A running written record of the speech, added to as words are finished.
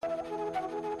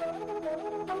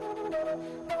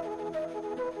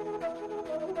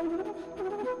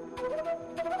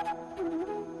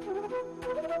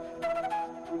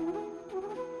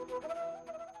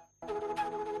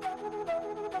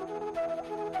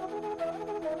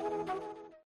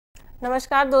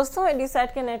नमस्कार दोस्तों,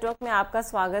 एडीसेट के नेटवर्क में आपका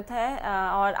स्वागत है।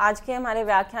 और आज के हमारे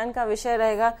व्याख्यान का विषय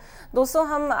रहेगा दोस्तों,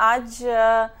 हम आज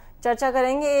चर्चा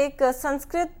करेंगे एक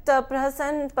संस्कृत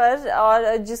प्रहसन पर,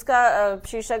 और जिसका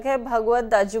शीर्षक है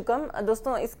भगवदज्जुकम।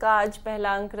 दोस्तों, इसका आज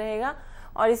पहला अंक रहेगा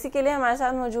और इसी के लिए हमारे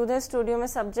साथ मौजूद है स्टूडियो में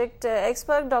subject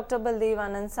expert doctor Baldev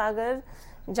Anand Sagar,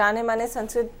 जाने माने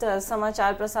संस्कृत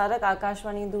समाचार प्रसारक,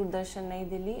 आकाशवाणी दूरदर्शन नई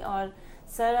दिल्ली। और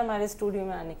सर, हमारे स्टूडियो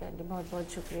में आने के लिए बहुत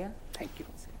बहुत शुक्रिया। Thank you.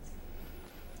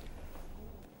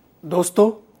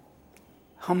 दोस्तों,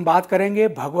 हम बात करेंगे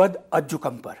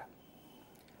भगवदज्जुकम पर।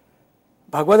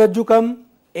 भगवदज्जुकम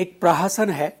एक प्रहसन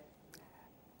है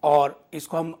और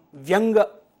इसको हम व्यंग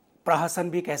प्रहसन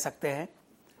भी कह सकते हैं।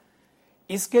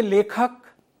 इसके लेखक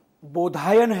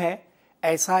बोधायन है,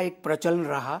 ऐसा एक प्रचलन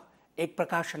रहा एक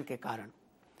प्रकाशन के कारण,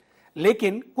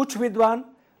 लेकिन कुछ विद्वान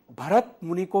भरत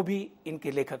मुनि को भी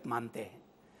इनके लेखक मानते हैं।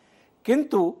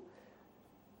 किंतु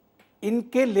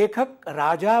इनके लेखक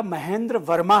राजा महेंद्र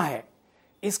वर्मा है,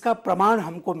 इसका प्रमाण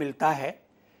हमको मिलता है।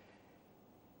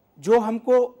 जो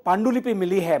हमको पांडुलिपि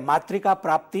मिली है, मातृका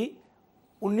प्राप्ति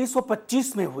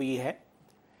 1925 में हुई है।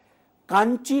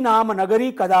 कांची नाम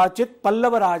नगरी कदाचित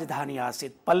पल्लव राजधानी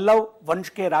आसित। पल्लव वंश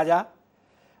के राजा,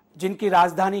 जिनकी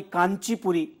राजधानी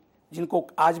कांचीपुरी, जिनको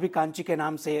आज भी कांची के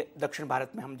नाम से दक्षिण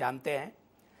भारत में हम जानते हैं,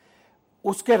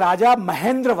 उसके राजा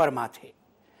महेंद्र वर्मा थे।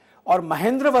 और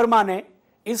महेंद्र वर्मा ने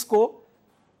इसको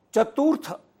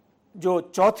चतुर्थ, जो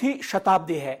चौथी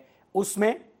शताब्दी है,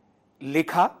 उसमें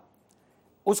लिखा।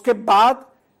 उसके बाद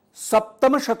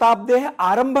सप्तम शताब्दी है,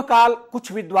 आरंभ काल,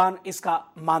 कुछ विद्वान इसका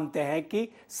मानते हैं कि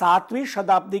 7वीं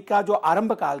शताब्दी का जो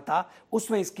आरंभ काल था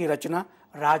उसमें इसकी रचना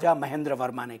राजा महेंद्र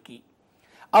वर्मा ने की।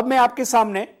 अब मैं आपके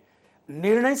सामने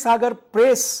निर्णय सागर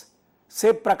प्रेस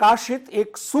से प्रकाशित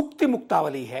एक सूक्ति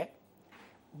मुक्तावली है,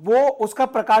 वो उसका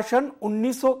प्रकाशन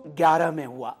 1911 में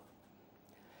हुआ।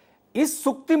 इस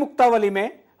सूक्ति मुक्तावली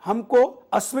में हमको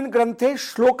अस्मिन् ग्रंथे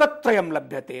श्लोकत्रयम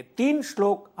लभ्यते, 3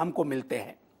 श्लोक हमको मिलते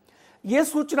हैं। यह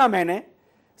सूचना मैंने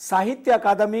साहित्य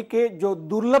अकादमी के जो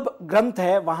दुर्लभ ग्रंथ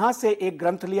है वहां से एक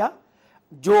ग्रंथ लिया,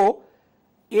 जो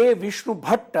ए विष्णु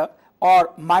भट्ट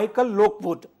और माइकल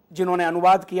लोकवुड, जिन्होंने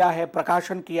अनुवाद किया है,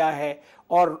 प्रकाशन किया है,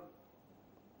 और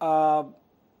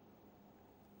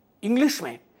इंग्लिश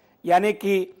में, यानी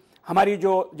कि हमारी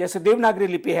जो जैसे देवनागरी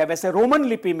लिपि है वैसे रोमन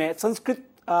लिपि में संस्कृत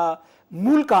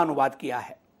मूल का अनुवाद किया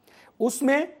है।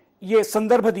 उसमें यह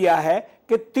संदर्भ दिया है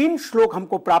कि 3 श्लोक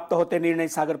हमको प्राप्त होते निर्णय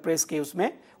सागर प्रेस के।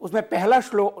 उसमें पहला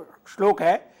श्लोक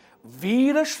है,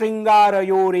 वीर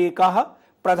श्रृंगारयोरेकः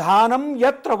प्रधानम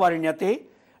यत्र वर्ण्यते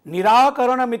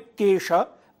निराकरणमित्येष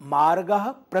मार्गः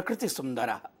प्रकृति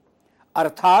सुंदरः।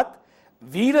 अर्थात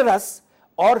वीर रस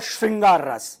और श्रृंगार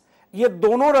रस, ये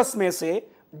दोनों रस में से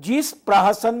जिस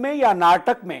प्रहसन में या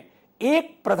नाटक में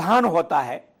एक प्रधान होता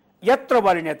है, यत्र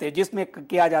वर्ण्यते, जिसमें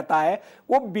किया जाता है,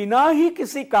 वो बिना ही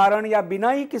किसी कारण या बिना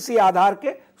ही किसी आधार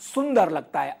के सुंदर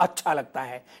लगता है, अच्छा लगता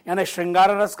है। यानी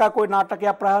श्रृंगार रस का कोई नाटक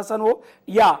या प्रहसन हो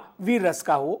या वीर रस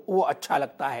का हो, वो अच्छा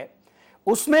लगता है।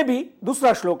 उसमें भी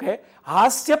दूसरा श्लोक है,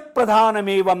 हास्य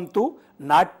प्रधानमेवं तु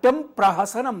नाट्यम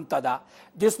प्रहसनम तदा,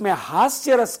 जिसमें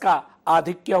हास्य रस का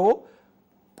आधिक्य हो,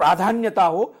 प्राधान्यता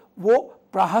हो, वो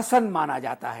प्रहसन माना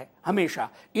जाता है हमेशा।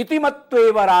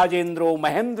 इतिमत्वेव राजेंद्रो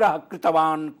महेंद्र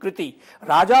कृतवान कृति।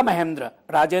 राजा महेंद्र,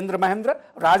 राजेंद्र महेंद्र,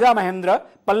 राजा महेंद्र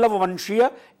पल्लव वंशीय,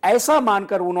 ऐसा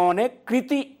मानकर उन्होंने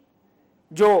कृति,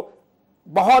 जो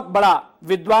बहुत बड़ा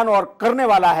विद्वान और करने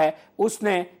वाला है,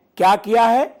 उसने क्या किया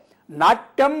है,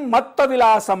 नाट्यम मत्त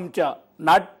विलासम च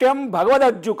नाट्यम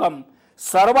भगवदज्जुकम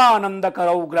सर्वानंद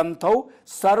करौ ग्रंथौ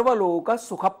सर्वलोक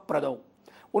सुखप्रदौ।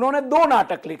 उन्होंने 2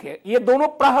 नाटक लिखे, ये दोनों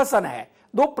प्रहसन है,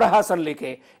 2 प्रहसन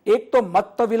लिखे। एक तो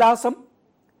मत्त विलासम,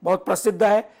 बहुत प्रसिद्ध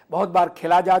है, बहुत बार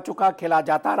खेला जा चुका, खेला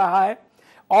जाता रहा है,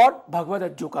 और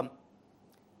भगवदज्जुकम।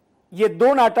 ये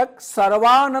 2 नाटक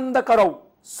सर्वानंद करौ,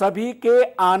 सभी के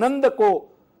आनंद को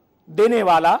देने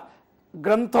वाला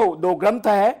ग्रंथों, 2 ग्रंथ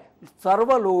है,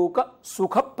 सर्वलोक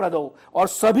सुखप्रदौ, और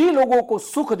सभी लोगों को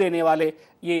सुख देने वाले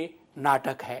ये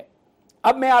नाटक है।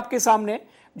 अब मैं आपके सामने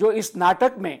जो इस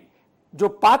नाटक में जो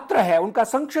पात्र है उनका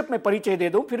संक्षेप में परिचय दे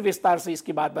दूं, फिर विस्तार से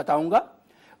इसकी बात बताऊंगा।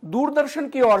 दूरदर्शन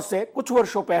की ओर से कुछ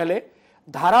वर्षों पहले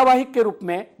धारावाहिक के रूप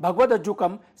में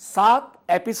भगवदज्जुकम 7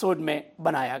 एपिसोड में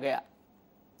बनाया गया।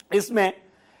 इसमें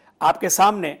आपके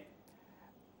सामने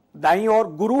दाईं ओर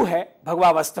गुरु है भगवा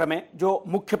वस्त्र में, जो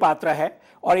मुख्य पात्र है,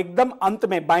 और एकदम अंत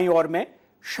में बाईं ओर में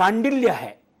शांडिल्य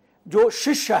है, जो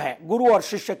शिष्य है। गुरु और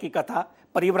शिष्य की कथा,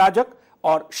 परिव्राजक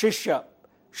और शिष्य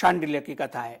शांडिल्य की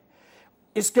कथा है।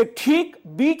 इसके ठीक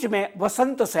बीच में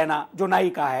वसंत सेना, जो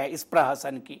नायिका है इस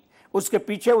प्रहसन की, उसके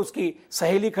पीछे उसकी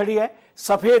सहेली खड़ी है,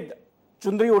 सफेद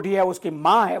चुंदरी उठी है उसकी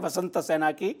मां है वसंत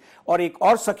सेना की, और एक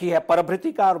और सखी है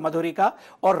परभृतिका और मधुरिका,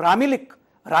 और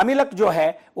रामिलक जो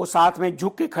है वो साथ में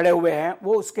झुक के खड़े हुए हैं,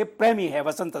 वो उसके प्रेमी है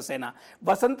वसंत सेना।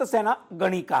 वसंत सेना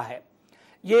गणिका है।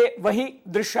 ये वही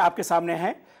दृश्य आपके सामने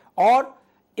है। और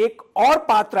एक और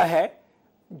पात्र है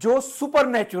जो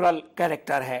सुपरनेचुरल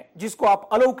कैरेक्टर है, जिसको आप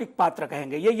अलौकिक पात्र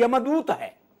कहेंगे। ये यमदूत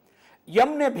है। यम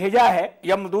ने भेजा है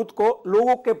यमदूत को,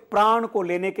 लोगों के प्राण को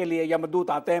लेने के लिए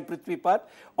यमदूत आते हैं पृथ्वी पर,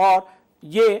 और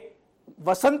ये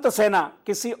वसंत सेना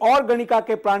किसी और गणिका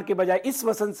के प्राण के बजाय इस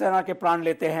वसंत सेना के प्राण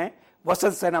लेते हैं।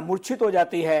 वसंत सेना मूर्छित हो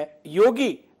जाती है।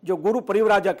 योगी जो गुरु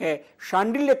परिव्राजक है,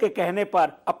 शांडिल्य के कहने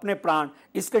पर अपने प्राण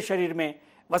इसके शरीर में,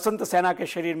 वसंत सेना के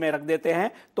शरीर में रख देते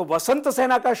हैं। तो वसंत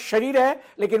सेना का शरीर है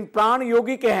लेकिन प्राण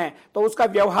योगी के हैं, तो उसका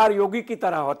व्यवहार योगी की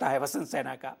तरह होता है वसंत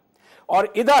सेना का।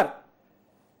 और इधर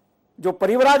जो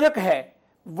परिव्राजक है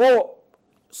वो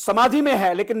समाधि में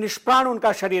है लेकिन निष्प्राण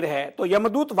उनका शरीर है। तो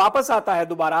यमदूत वापस आता है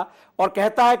दोबारा और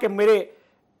कहता है कि मेरे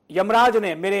यमराज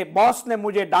ने, मेरे बॉस ने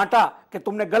मुझे डांटा कि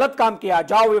तुमने गलत काम किया,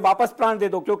 जाओ ये वापस प्राण दे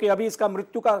दो, क्योंकि अभी इसका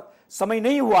मृत्यु का समय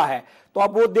नहीं हुआ है। तो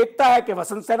अब वो देखता है कि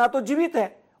वसंत सेना तो जीवित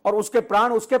है और उसके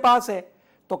प्राण उसके पास है।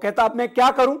 तो कहता अब मैं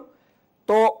क्या करूं?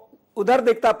 तो उधर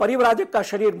देखता परिव्राजक का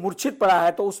शरीर मूर्छित पड़ा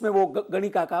है, तो उसमें वो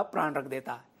गणिका का प्राण रख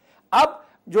देता है। अब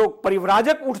जो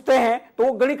परिव्राजक उठते हैं तो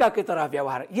वो गणिका की तरह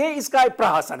व्यवहार, ये इसका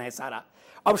प्रहसन है सारा।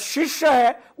 अब शिष्य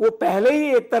है वो पहले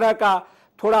ही एक तरह का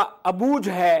थोड़ा अबूझ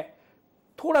है,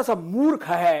 थोड़ा सा मूर्ख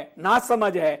है,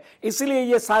 नासमझ है, इसलिए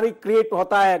ये सारी क्रिएट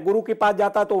होता है। गुरु के पास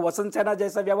जाता है तो वसंत सेना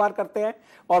जैसा व्यवहार करते हैं,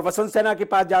 और वसंत सेना के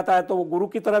पास जाता है तो वो गुरु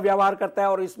की तरह व्यवहार करता है,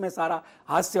 और इसमें सारा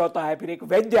हास्य होता है। फिर एक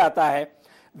वैद्य आता है।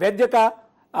 वैद्य का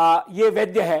ये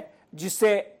वैद्य है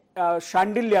जिससे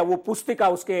शांडिल्य वो पुस्तिका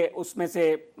उसमें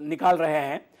से निकाल रहे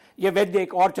हैं। ये वैद्य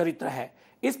एक और चरित्र है।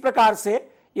 इस प्रकार से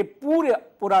ये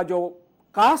पूरा जो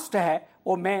कास्ट है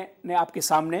वो मैंने आपके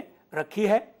सामने रखी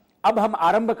है। अब हम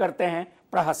आरंभ करते हैं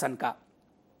प्रहसन का।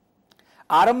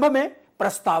 आरंभ में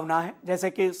प्रस्तावना है, जैसे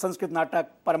कि संस्कृत नाटक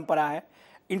परंपरा है,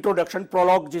 इंट्रोडक्शन,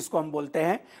 प्रोलॉग जिसको हम बोलते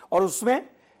हैं, और उसमें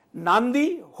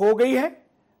नांदी हो गई है,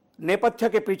 नेपथ्य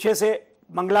के पीछे से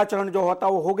मंगलाचरण जो होता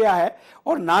वो हो गया है,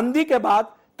 और नांदी के बाद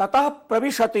ततः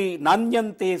प्रविशति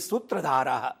नान्यन्ते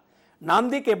सूत्रधारः,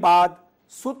 नांदी के बाद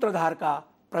सूत्रधार का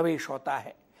प्रवेश होता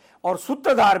है। और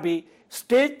सूत्रधार भी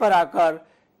स्टेज पर आकर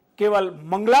केवल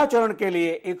मंगलाचरण के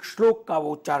लिए एक श्लोक का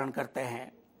वो उच्चारण करते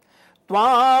हैं।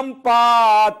 त्वां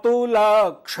पातु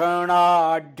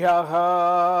लक्षणाढ्यः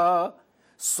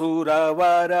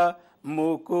सुरवर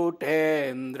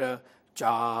मुकुटेन्द्र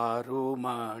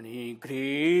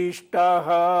चारुमणिघ्रीष्टः,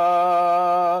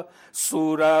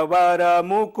 सुरवर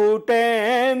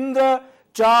मुकुटेन्द्र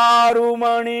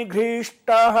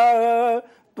चारुमणिघ्रीष्टः,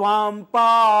 त्वां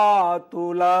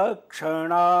पातु लक्षणाढ्यः।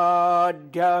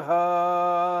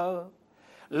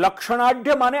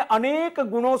 लक्षणाढ्य माने अनेक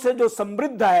गुणों से जो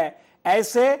समृद्ध है,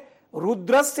 ऐसे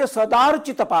रुद्रस्य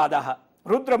सदार्चित पादः,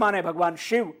 रुद्र माने भगवान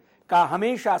शिव का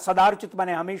हमेशा, सदार्चित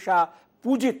माने हमेशा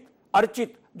पूजित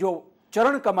अर्चित जो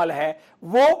चरण कमल है,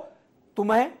 वो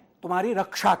तुम्हारी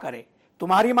रक्षा करे।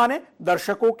 तुम्हारी माने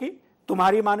दर्शकों की,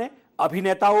 तुम्हारी माने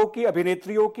अभिनेताओं की,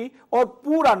 अभिनेत्रियों की, और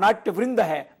पूरा नाट्य वृंद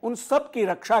है उन सब की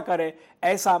रक्षा करे,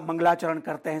 ऐसा मंगलाचरण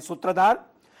करते हैं सूत्रधार।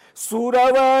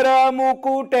 सुरवर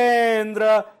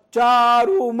मुकुटेन्द्र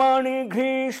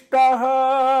चारुमणिघ्रीष्टः,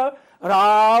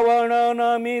 रावण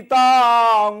नमितांगुष्ठः,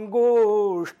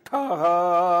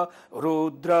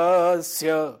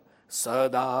 रुद्रस्य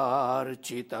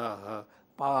सदार्चितः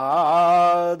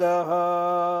पादः।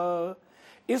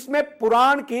 इसमें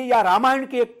पुराण की या रामायण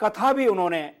की एक कथा भी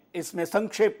उन्होंने इसमें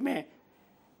संक्षेप में,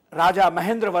 राजा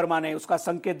महेंद्र वर्मा ने उसका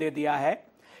संकेत दे दिया है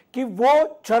कि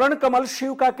वो चरण कमल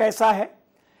शिव का कैसा है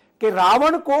कि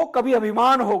रावण को कभी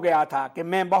अभिमान हो गया था कि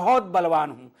मैं बहुत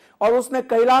बलवान हूं, और उसने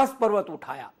कैलाश पर्वत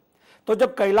उठाया। तो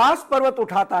जब कैलाश पर्वत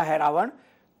उठाता है रावण,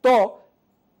 तो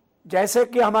जैसे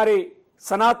कि हमारी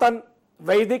सनातन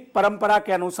वैदिक परंपरा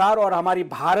के अनुसार और हमारी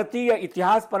भारतीय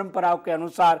इतिहास परंपराओं के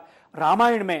अनुसार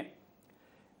रामायण में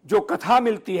जो कथा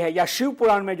मिलती है या शिव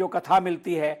पुराण में जो कथा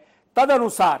मिलती है, तद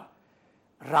अनुसार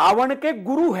रावण के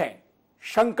गुरु है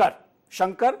शंकर।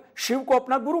 शंकर शिव को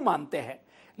अपना गुरु मानते हैं,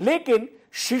 लेकिन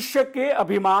शिष्य के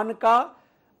अभिमान का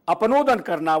अपनोदन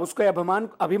करना, उसके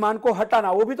अभिमान को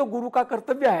हटाना, वो भी तो गुरु का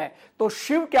कर्तव्य है। तो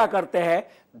शिव क्या करते हैं,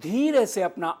 धीरे से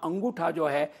अपना अंगूठा जो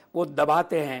है वो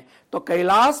दबाते हैं, तो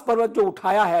कैलाश पर्वत जो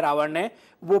उठाया है रावण ने,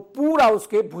 वो पूरा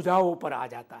उसके भुजाओं पर आ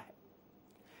जाता है।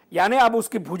 यानी अब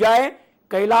उसकी भुजाएं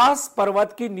कैलाश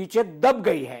पर्वत की नीचे दब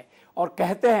गई है, और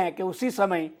कहते हैं कि उसी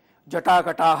समय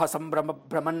जटाकटाह संभ्रम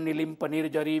भ्रमण निलिंप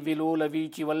निर्जरी विलोल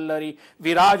वीचि वल्लरी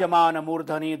विराजमान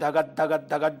मूर्धनि धगत धगत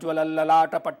धगत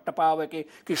ज्वलल्ललाट पट्टपावके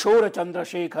किशोर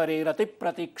चंद्रशेखरे रति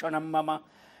प्रतीक्षणम मम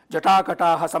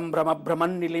जटाकटाह संभ्रम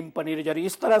भ्रमण निलिंप निर्जरी।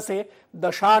 इस तरह से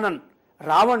दशानन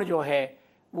रावण जो है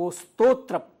वो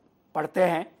स्तोत्र पढ़ते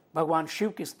हैं, भगवान शिव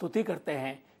की स्तुति करते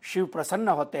हैं, शिव प्रसन्न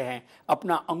होते हैं,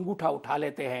 अपना अंगूठा उठा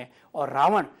लेते हैं और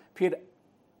रावण फिर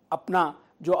अपना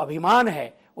जो अभिमान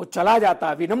है वो चला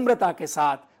जाता, विनम्रता के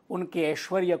साथ उनके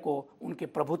ऐश्वर्य को, उनके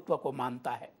प्रभुत्व को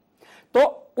मानता है। तो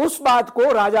उस बात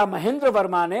को राजा महेंद्र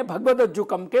वर्मा ने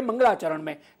भगवदज्जुकम के मंगलाचरण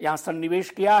में यहां सन्निवेश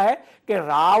किया है कि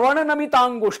रावण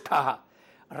नमितांगुष्ठ,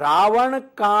 रावण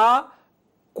का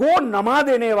को नमा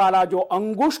देने वाला जो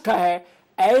अंगुष्ठ है,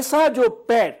 ऐसा जो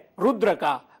पैर रुद्र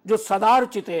का जो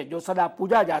सदार्चित है, जो सदा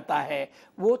पूजा जाता है,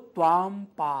 वो त्वाम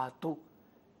पातु,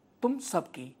 तुम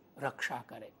सबकी रक्षा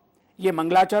करे। ये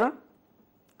मंगलाचरण।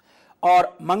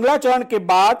 और मंगलाचरण के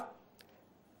बाद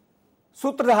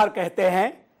सूत्रधार कहते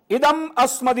हैं इदम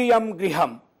अस्मदीयम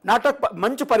गृहम, नाटक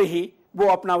मंच पर ही वो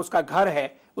अपना उसका घर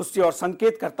है उसकी ओर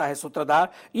संकेत करता है सूत्रधार,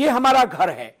 ये हमारा घर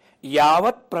है।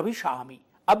 यावत प्रविशामि,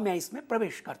 अब मैं इसमें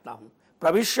प्रवेश करता हूं।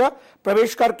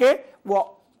 प्रवेश करके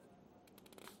वो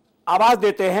आवाज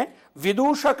देते हैं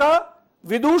विदूषक,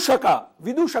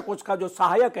 विदूषक उसका जो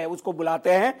सहायक है उसको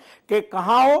बुलाते हैं कि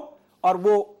कहां हो, और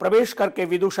वो प्रवेश करके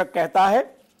विदूषक कहता है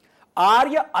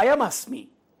आर्य अयम अस्मि,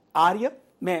 आर्य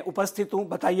मैं उपस्थित हूं,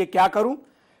 बताइए क्या करूं।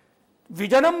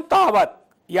 विजनम तावत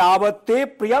यावत ते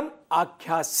प्रियम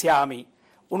आख्यास्यामि,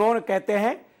 उन्होंने कहते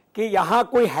हैं कि यहां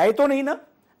कोई है तो नहीं ना,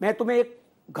 मैं तुम्हें एक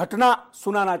घटना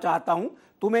सुनाना चाहता हूं,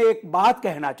 तुम्हें एक बात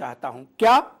कहना चाहता हूं।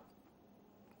 क्या?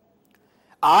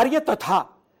 आर्य तथा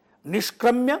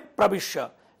निष्क्रम्य प्रविश्य,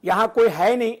 यहां कोई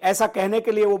है नहीं ऐसा कहने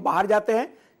के लिए वो बाहर जाते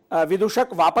हैं। विदूषक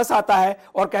वापस आता है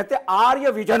और कहते आर्य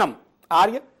विजनम,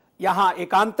 आर्य यहां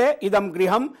एकांत है, इदम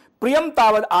गृहम प्रियम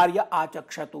तावद आर्य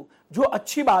आचक्षतु, जो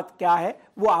अच्छी बात क्या है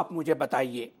वो आप मुझे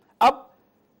बताइए। अब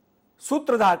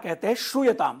सूत्रधार कहते हैं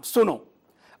श्रूयताम, सुनो।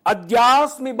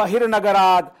 अद्यास्मि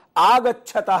बहिर्नगराद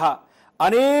आगच्छतः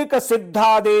अनेक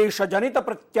सिद्धादेश जनित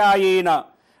प्रत्यायेन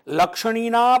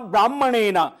लक्षणीना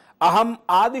ब्राह्मणेन अहम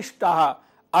आदिष्टः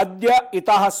अद्य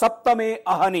इतः सप्तमे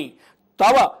अहनि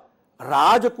तव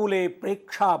राजकुले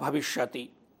प्रेक्षा भविष्यति।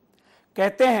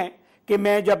 कहते हैं कि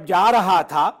मैं जब जा रहा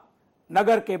था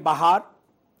नगर के बाहर,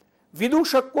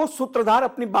 विदूषक को सूत्रधार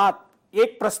अपनी बात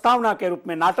एक प्रस्तावना के रूप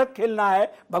में, नाटक खेलना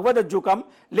है भगवदज्जुकम,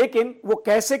 लेकिन वो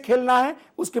कैसे खेलना है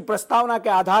उसकी प्रस्तावना के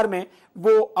आधार में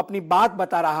वो अपनी बात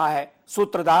बता रहा है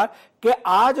सूत्रधार कि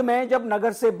आज मैं जब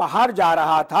नगर से बाहर जा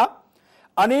रहा था,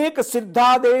 अनेक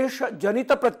सिद्धादेश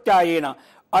जनित प्रत्यायेन,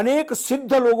 अनेक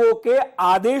सिद्ध लोगों के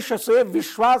आदेश से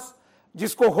विश्वास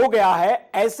जिसको हो गया है,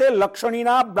 ऐसे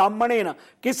लक्षणीना ब्राह्मणेन,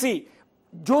 किसी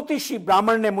ज्योतिषी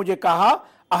ब्राह्मण ने मुझे कहा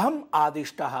अहम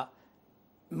आदिष्टः,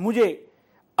 मुझे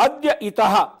अद्य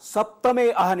इतः सप्तमे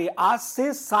अहनि, आज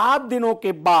से 7 दिनों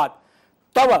के बाद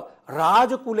तब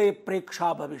राजकुले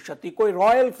प्रेक्षा भविष्यति, कोई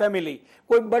रॉयल फैमिली,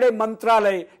 कोई बड़े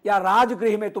मंत्रालय या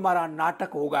राजगृह में तुम्हारा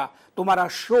नाटक होगा, तुम्हारा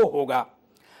शो होगा।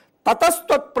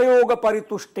 ततस्तत् प्रयोग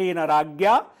परितुष्टेन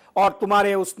राज्ञा, और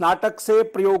तुम्हारे उस नाटक से,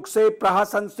 प्रयोग से,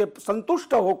 प्रहसन से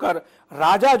संतुष्ट होकर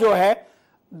राजा जो है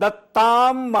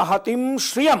दत्ताम महतिम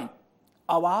श्रियम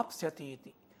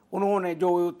अवाप्स्यति, उन्होंने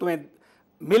जो तुम्हें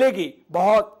मिलेगी,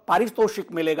 बहुत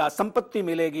पारितोषिक मिलेगा, संपत्ति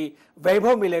मिलेगी,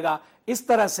 वैभव मिलेगा, इस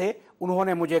तरह से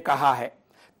उन्होंने मुझे कहा है।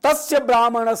 तस्य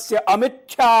ब्राह्मणस्य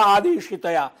अमिथ्या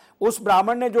आदेशितया, उस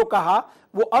ब्राह्मण ने जो कहा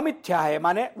वो अमिथ्या है,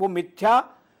 माने वो मिथ्या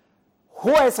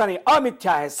हो ऐसा नहीं,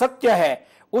 अमिथ्या है, सत्य है,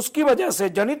 उसकी वजह से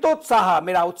जनितोत्साह,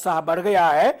 मेरा उत्साह बढ़ गया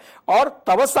है। और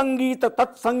तव संगीत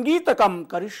तत्संगीतकम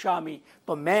करिष्यामि,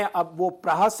 तो मैं अब वो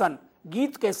प्रहसन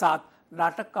गीत के साथ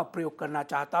नाटक का प्रयोग करना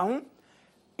चाहता हूं।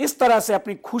 इस तरह से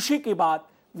अपनी खुशी की बात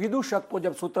विदूषक को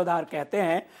जब सूत्रधार कहते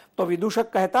हैं तो विदूषक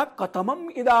कहता कथमम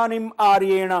इदानीम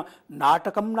आर्येण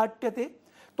नाटकम नाट्यते,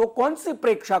 तो कौन सी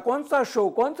प्रेक्षा, कौन सा शो,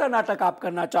 कौन सा नाटक आप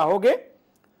करना चाहोगे।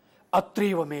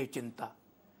 अत्रीव में चिंता,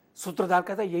 सूत्रधार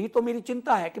कहता है यही तो मेरी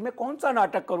चिंता है कि मैं कौन सा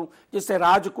नाटक करूं जिससे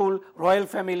राजकुल, रॉयल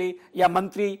फैमिली या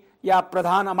मंत्री या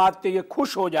प्रधान अमात्य ये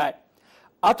खुश हो जाए।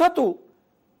 अथतु,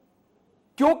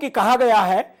 क्योंकि कहा गया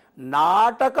है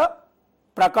नाटक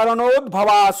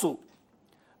प्रकरणोद्भवासु,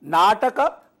 नाटक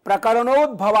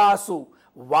प्रकरणोद्भवासु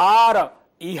वार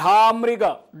इहामृग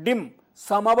डिम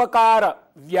समवकार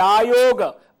व्यायोग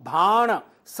भाण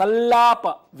सल्लाप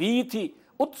वीथि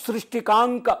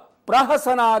उत्सृष्टिकांक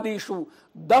प्रहसनादिषु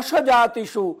 10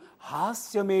 जातिषु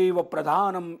हास्यमेव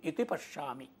प्रधानम इति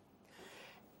पश्यामि।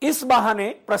 इस बहाने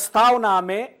प्रस्तावना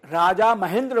में राजा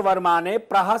महेंद्र वर्मा ने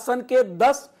प्रहसन के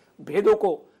 10 भेदों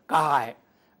को कहा है।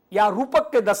 या रूपक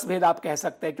के 10 भेद आप कह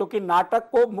सकते हैं, क्योंकि नाटक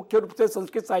को मुख्य रूप से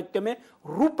संस्कृत साहित्य में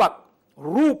रूपक,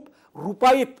 रूप,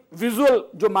 रूपायित, विजुअल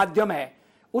जो माध्यम है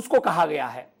उसको कहा गया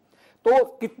है। तो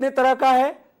कितने तरह का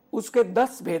है, उसके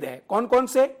 10 भेद है। कौन कौन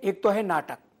से? एक तो है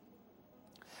नाटक,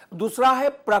 दूसरा है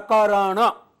प्रकरण,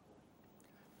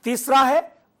 तीसरा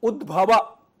है उद्भव।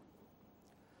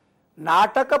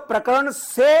 नाटक प्रकरण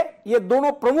से ये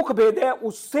दोनों प्रमुख भेद है,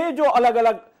 उससे जो अलग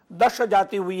अलग 10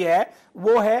 जाती हुई है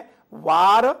वो है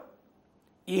वार,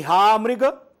 इहामृग,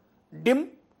 डिम,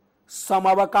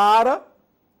 समवकार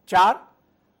 4,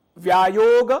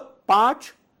 व्यायोग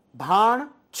 5, भाण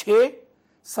 6,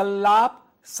 सल्लाप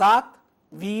 7,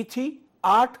 वीथि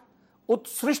 8,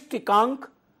 उत्सृष्टिकांक,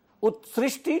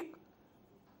 उत्सृष्टि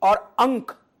और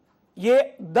अंक,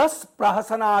 ये 10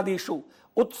 प्रहसनादिषु,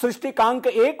 उत्सृष्टिकांक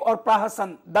 1 और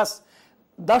प्रहसन 10,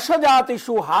 10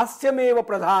 जातिषु हास्यमेव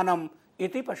प्रधानम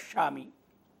इति पश्यामि।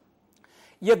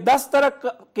 ये 10 तरह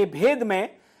के भेद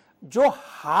में जो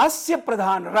हास्य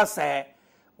प्रधान रस है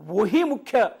वही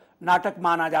मुख्य नाटक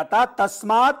माना जाता।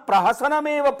 तस्मात्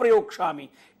प्रहसनमेव प्रयोक्ष्यामि,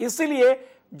 इसलिए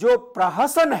जो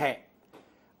प्रहसन है,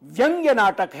 व्यंग्य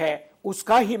नाटक है,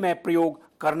 उसका ही मैं प्रयोग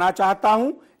करना चाहता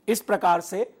हूं। इस प्रकार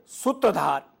से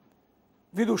सूत्रधार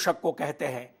विदूषक को कहते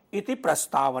हैं। इति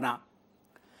प्रस्तावना।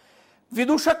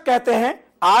 विदूषक कहते हैं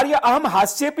आर्य अहम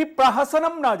हास्येपि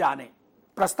प्रहसनम न जाने।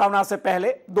 प्रस्तावना से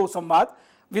पहले 2 संवाद।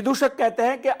 विदूषक कहते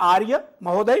हैं कि आर्य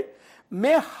महोदय,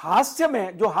 मैं हास्य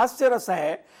में जो हास्य रस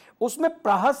है उसमें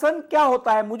प्रहसन क्या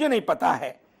होता है मुझे नहीं पता है।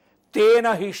 तेन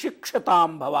ही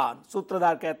शिक्षताम भवान।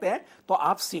 सूत्रधार कहते हैं तो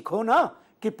आप सीखो ना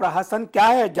कि प्रहसन क्या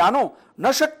है, जानो।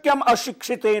 न शक्यम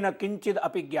अशिक्षितेन किंचिद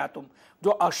अपि ज्ञातुम।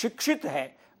 जो अशिक्षित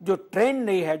है, जो ट्रेन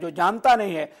नहीं है, जो जानता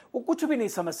नहीं है, वो कुछ भी नहीं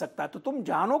समझ सकता। तो तुम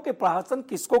जानो कि प्रहसन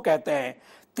किसको कहते हैं।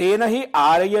 तेन ही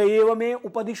आर्य एव में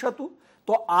उपदिशतु।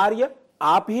 तो आर्य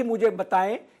आप ही मुझे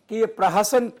बताएं कि ये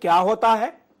प्रहसन क्या होता है।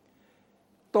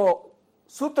 तो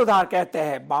सूत्रधार कहते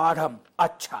हैं बाढ़म,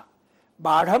 अच्छा,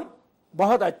 बाढ़म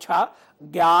बहुत अच्छा,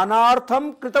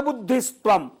 ज्ञानार्थम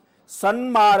कृतबुद्धिस्त्वम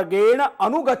सन्मार्गेण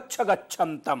अनुगच्छ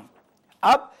गच्छन्तम।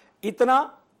 अब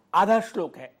इतना आधा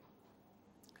श्लोक है।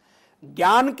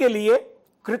 ज्ञान के लिए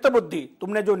कृतबुद्धि,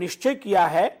 तुमने जो निश्चय किया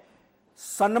है,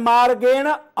 सन्मार्गेण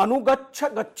अनुगच्छ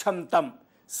गच्छन्तम,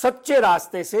 सच्चे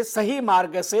रास्ते से, सही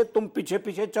मार्ग से तुम पीछे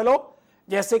पीछे चलो,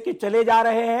 जैसे कि चले जा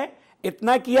रहे हैं।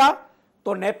 इतना किया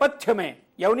तो नेपथ्य में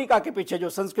यवनिका के पीछे जो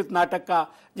संस्कृत नाटक का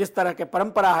जिस तरह के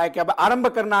परंपरा है कि अब आरंभ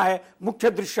करना है, मुख्य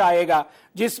दृश्य आएगा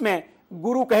जिसमें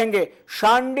गुरु कहेंगे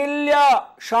शांडिल्य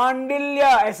शांडिल्य,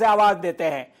 ऐसे आवाज देते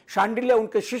हैं। शांडिल्य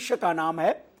उनके शिष्य का नाम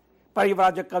है,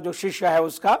 परिव्राजक का जो शिष्य है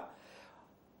उसका।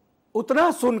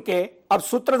 उतना सुन के अब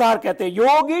सूत्रधार कहते हैं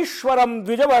योगीश्वरम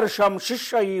द्विजवर्षम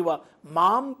शिष्यैव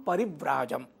माम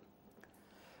परिव्राजम।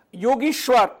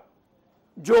 योगीश्वर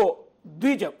जो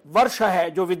द्विज वर्ष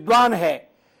है, जो विद्वान है,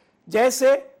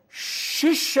 जैसे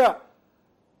शिष्य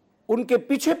उनके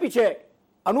पीछे पीछे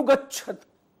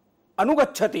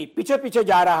अनुगच्छति, पीछे पीछे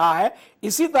जा रहा है,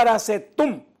 इसी तरह से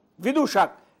तुम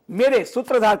विदूषक मेरे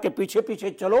सूत्रधार के पीछे पीछे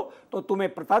चलो तो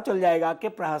तुम्हें पता चल जाएगा कि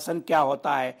प्रहसन क्या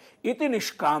होता है। इति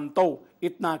निष्क्रांतो,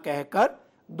 इतना कहकर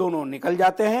दोनों निकल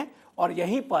जाते हैं और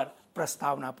यहीं पर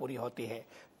प्रस्तावना पूरी होती है।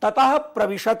 ततः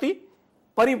प्रविशति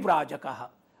परिव्राजकः।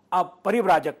 अब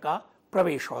परिव्राजक का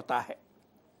प्रवेश होता है।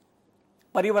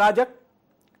 परिव्राजक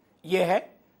यह है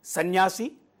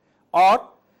सन्यासी, और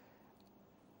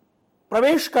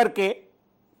प्रवेश करके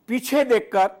पीछे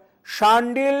देखकर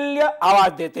शांडिल्य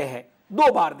आवाज देते हैं,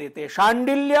 2 बार देते हैं।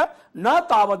 शांडिल्य न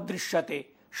तावत दृश्यते,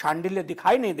 शांडिल्य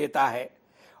दिखाई नहीं देता है।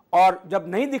 और जब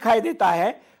नहीं दिखाई देता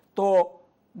है तो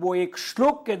वो एक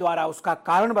श्लोक के द्वारा उसका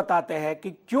कारण बताते हैं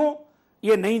कि क्यों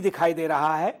ये नहीं दिखाई दे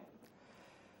रहा है।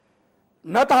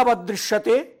 न तावत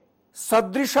दृश्यते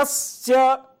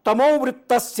सदृशस्य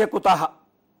तमोवृत्तस्य कुतः।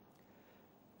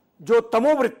 जो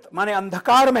तमोवृत्त माने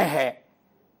अंधकार में है,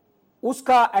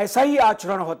 उसका ऐसा ही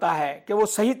आचरण होता है कि वो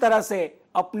सही तरह से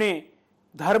अपने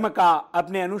धर्म का,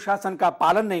 अपने अनुशासन का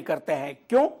पालन नहीं करते हैं।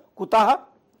 क्यों? कुतः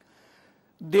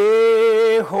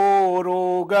देहो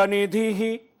रोग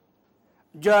निधि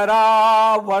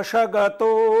जरावशगतो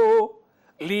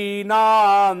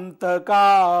लीनांतकाधिष्ठितः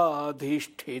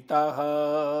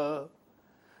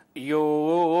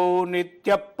यो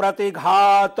नित्य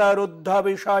प्रतिघातरुद्ध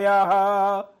विषयः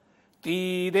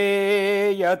तीरे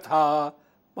यथा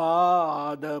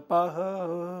पादपः।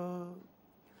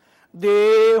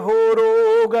 देहो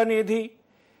रोग निधि,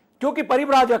 क्योंकि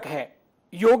परिव्राजक है,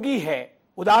 योगी है,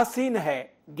 उदासीन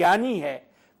है, ज्ञानी है,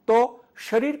 तो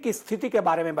शरीर की स्थिति के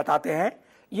बारे में बताते हैं।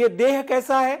 ये देह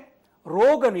कैसा है?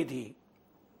 रोग निधि।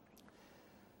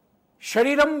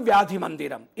 शरीरम व्याधि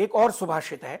मंदिरम, एक और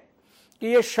सुभाषित है कि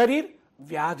ये शरीर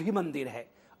व्याधि मंदिर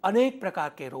है, अनेक प्रकार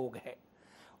के रोग है।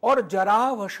 और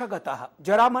जरावशगतः,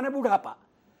 जरा माने बुढ़ापा,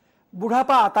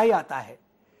 बुढ़ापा आता ही आता है।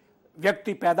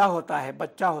 व्यक्ति पैदा होता है,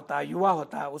 बच्चा होता है, युवा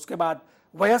होता है, उसके बाद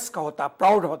वयस्क होता है,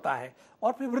 प्रौढ़ होता है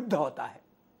और फिर वृद्ध होता है।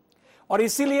 और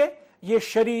इसीलिए ये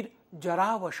शरीर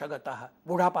जरावशगतः,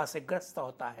 बुढ़ापा से ग्रस्त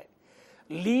होता है।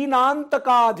 लीनांत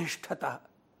का अधिष्ठतः,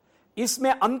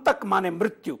 इसमें अंतक माने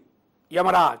मृत्यु,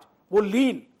 यमराज, वो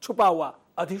लीन छुपा हुआ,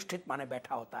 अधिष्ठित माने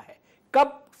बैठा होता है।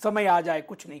 कब समय आ जाए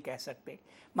कुछ नहीं कह सकते,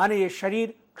 माने ये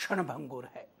शरीर क्षण भंगुर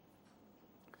है।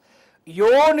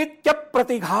 यो नित्य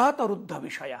प्रतिघात रुद्ध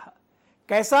विषय,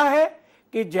 कैसा है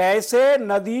कि जैसे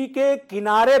नदी के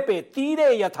किनारे पे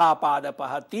तीरे यथा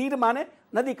पादपः, तीर माने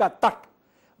नदी का तट,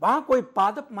 वहां कोई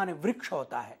पादप माने वृक्ष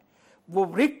होता है, वो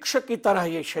वृक्ष की तरह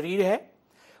ये शरीर है।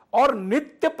 और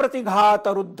नित्य प्रतिघात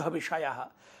रुद्ध विषय,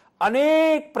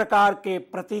 अनेक प्रकार के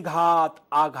प्रतिघात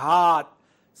आघात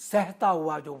सहता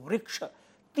हुआ जो वृक्ष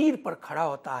तीर पर खड़ा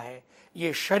होता है,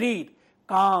 ये शरीर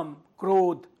काम,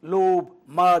 क्रोध, लोभ,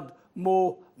 मद,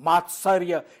 मोह,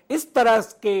 मात्सर्य, इस तरह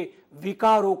के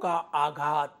विकारों का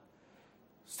आघात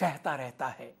सहता रहता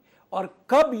है। और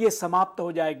कब ये समाप्त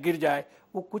हो जाए, गिर जाए,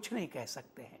 वो कुछ नहीं कह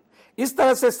सकते हैं। इस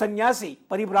तरह से सन्यासी,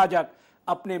 परिव्राजक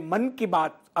अपने मन की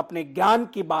बात, अपने ज्ञान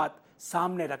की बात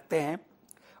सामने रखते हैं।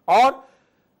 और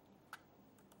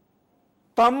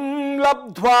तम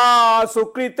लब्ध्वा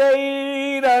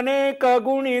सुकृतैरनेक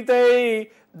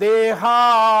गुणितै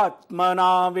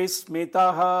देहात्मना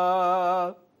विस्मितः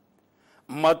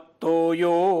मत्तो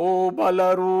यो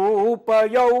बलरूप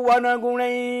यौवन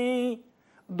गुणै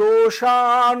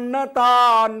दोषान्न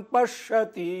तान्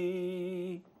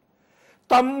पश्यति।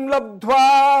 तम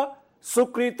लब्ध्वा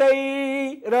सुकृतैरनेक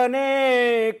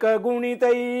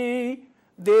गुणितै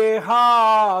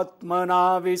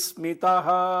देहात्मना विस्मितः,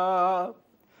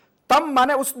 तम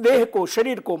माने उस देह को,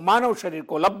 शरीर को, मानव शरीर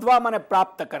को, लब्ध्वा माने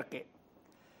प्राप्त करके।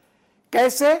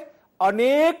 कैसे?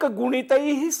 अनेक गुणितै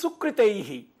ही सुकृतै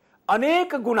ही,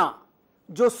 अनेक गुणा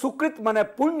जो सुकृत माने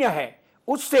पुण्य है,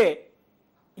 उससे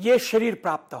ये शरीर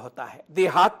प्राप्त होता है।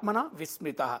 देहात्मना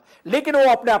विस्मृतः, लेकिन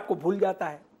वो अपने आप को भूल जाता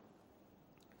है।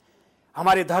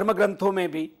 हमारे धर्म ग्रंथों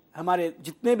में भी, हमारे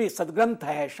जितने भी सदग्रंथ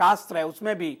है, शास्त्र है,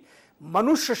 उसमें भी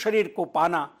मनुष्य शरीर को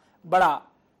पाना बड़ा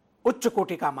उच्च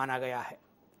कोटि का माना गया है।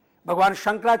 भगवान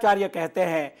शंकराचार्य कहते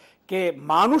हैं कि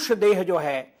मानुष देह जो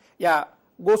है, या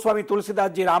गोस्वामी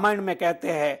तुलसीदास जी रामायण में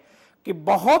कहते हैं कि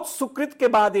बहुत सुकृत के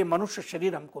बाद ये मनुष्य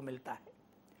शरीर हमको मिलता है।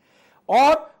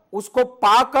 और उसको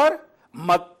पाकर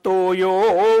मत्तो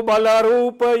यो बल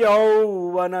रूप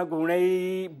यौवन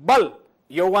गुणै, बल,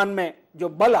 यौवन में जो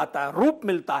बल आता है, रूप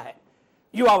मिलता है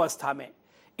युवावस्था में,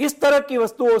 इस तरह की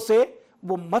वस्तुओं से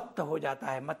वो मत्त हो जाता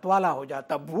है, मतवाला हो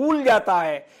जाता, भूल जाता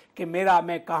है कि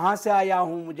मैं कहां से आया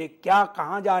हूं, मुझे क्या,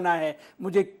 कहां जाना है,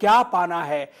 मुझे क्या पाना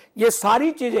है, ये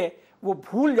सारी चीजें वो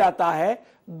भूल जाता है।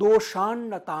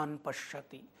 दोषान्न तान्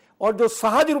पश्यति, और जो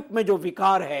सहज रूप में जो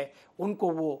विकार है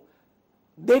उनको वो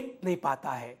देख नहीं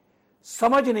पाता है,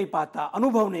 समझ नहीं पाता,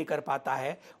 अनुभव नहीं कर पाता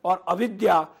है, और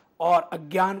अविद्या और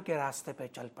अज्ञान के रास्ते पे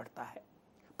चल पड़ता है।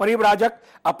 परिव्राजक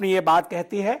अपनी ये बात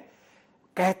कहती है,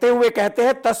 कहते हुए कहते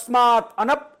हैं तस्मात्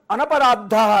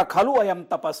अनपराधः खलु अयम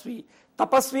तपस्वी।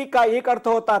 तपस्वी का एक अर्थ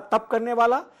होता तप करने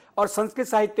वाला, और संस्कृत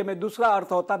साहित्य में दूसरा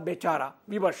अर्थ होता बेचारा,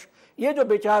 विवश। ये जो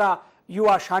बेचारा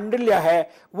युवा शांडिल्य है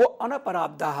वो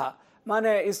अनपराधः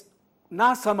माने इस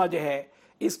ना समझ है,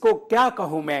 इसको क्या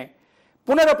कहूं मैं।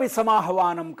 पुनरपि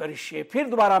समाह्वानम करिष्ये, फिर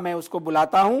दोबारा मैं उसको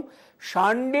बुलाता हूं।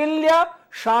 शांडिल्य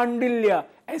शांडिल्य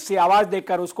ऐसी आवाज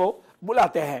देकर उसको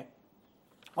बुलाते हैं।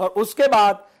 और उसके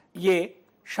बाद ये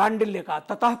शांडिल्य का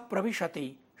ततः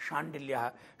प्रविशति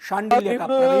शांडिल्य, शांडिल्य का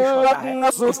प्रवेश होता है।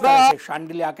 इस तरह से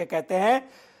शांडिल्य आके कहते हैं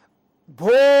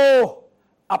भो,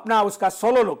 अपना उसका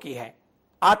सोलोलोकी है,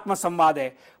 आत्मसंवाद है।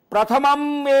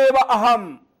 प्रथमम एव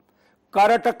अहम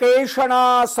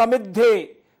करटकेशना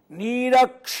समिद्धे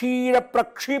नीरक्षीर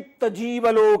प्रक्षिप्त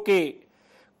जीवलोके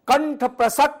कंठ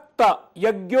प्रसक्त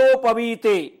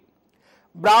यज्ञोपवीते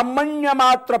ब्राह्मण्य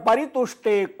मात्र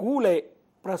परितुष्टे कूले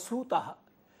प्रसूतः।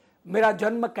 मेरा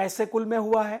जन्म कैसे कुल में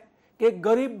हुआ है कि एक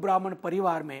गरीब ब्राह्मण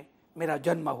परिवार में मेरा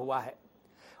जन्म हुआ है।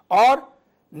 और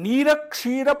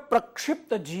नीरक्षीर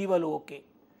प्रक्षिप्त जीवलोके,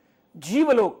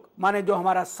 जीवलोक माने जो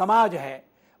हमारा समाज है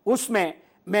उसमें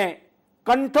मैं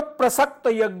कंठ प्रसक्त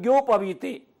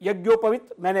यज्ञोपवीते, यज्ञोपवीत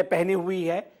मैंने पहनी हुई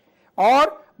है।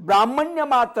 और ब्राह्मण्य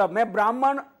मात्र, मैं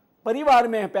ब्राह्मण परिवार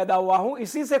में पैदा हुआ हूं,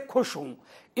 इसी से खुश हूं।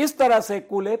 इस तरह से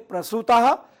कुले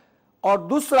प्रसूतः। और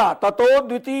दूसरा ततो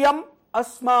द्वितीयम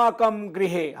अस्माकम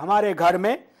गृहे, हमारे घर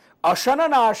में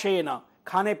अशननाशेन,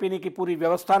 खाने पीने की पूरी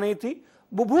व्यवस्था नहीं थी।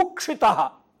 बुभुक्षितः,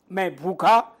 मैं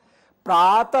भूखा।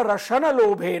 प्रातरशन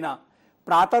लोभेन,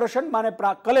 प्रातरशन माने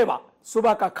कलेवा,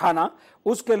 सुबह का खाना,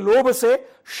 उसके लोभ से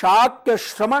शाक्य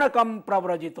श्रमणकम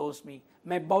प्रव्रजितोस्मि,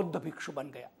 मैं बौद्ध भिक्षु बन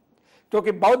गया।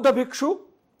 क्योंकि बौद्ध भिक्षु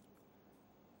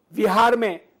विहार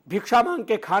में भिक्षा मांग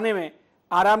के खाने में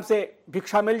आराम से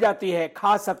भिक्षा मिल जाती है,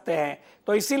 खा सकते हैं,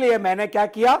 तो इसीलिए मैंने क्या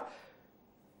किया,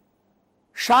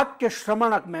 शाक्य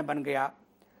श्रमणक में बन गया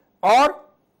और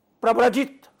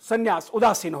प्रव्रजित संन्यास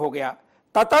उदासीन हो गया।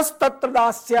 ततस्तत्र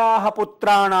दास्याः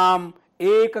पुत्राणाम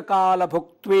एक काल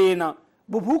भुक्त्वेन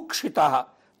बुभुक्षितः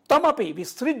तमपि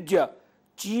विसृज्य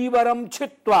चीवरम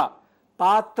छित्त्वा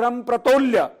पात्रम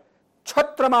प्रतोल्य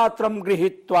छत्रमात्रम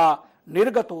गृहीत्वा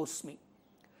निर्गतोस्मि।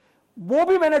 वो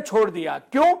भी मैंने छोड़ दिया।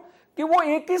 क्यों? कि वो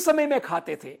एक ही समय में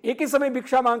खाते थे, एक ही समय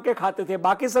भिक्षा मांग के खाते थे,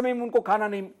 बाकी समय में उनको खाना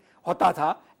नहीं होता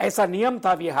था, ऐसा नियम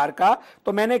था विहार का।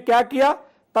 तो मैंने क्या किया,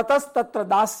 ततस्तत्र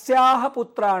दास्याः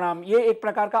पुत्राणाम, ये एक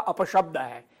प्रकार का अपशब्द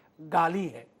है, गाली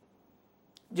है,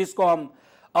 जिसको हम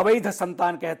अवैध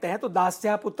संतान कहते हैं। तो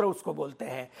दास्या पुत्र उसको बोलते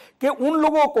हैं कि उन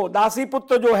लोगों को, दासी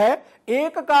पुत्र जो है,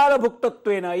 एक काल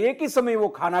भुक्तत्वेन, एक ही समय वो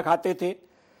खाना खाते थे।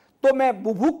 तो मैं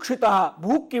बुभुक्षितः,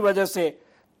 भूख की वजह से,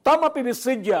 तम अपि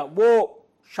विसृज्य, वो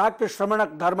शाक्य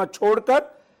श्रमणक धर्म छोड़कर,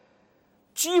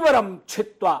 चीवरम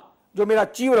छित्त्वा, जो मेरा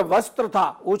चीव्र वस्त्र था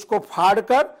उसको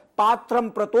फाड़कर, पात्रम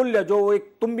प्रतोल्य, जो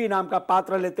एक तुम्बी नाम का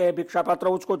पात्र लेते हैं, भिक्षा पात्र,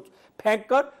 उसको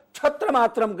फेंककर, छत्र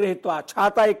मात्रम गृहीत्वा,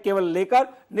 छाता एक केवल लेकर,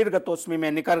 निर्गतोस्मि,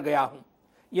 में निकल गया हूं।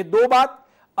 ये दो बात।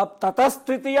 अब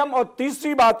ततस्तृतीयम, और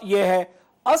तीसरी बात यह है,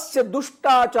 अस्य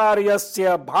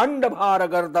दुष्टाचार्यस्य भांड भार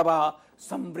गर्दभा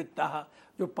संवृत्तः,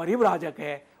 जो परिव्राजक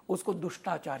है उसको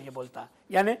दुष्टाचार्य बोलता,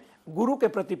 यानी गुरु के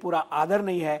प्रति पूरा आदर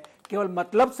नहीं है, केवल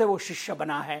मतलब से वो शिष्य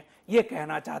बना है, ये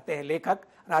कहना चाहते हैं लेखक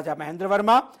राजा महेंद्र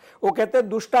वर्मा। वो कहते हैं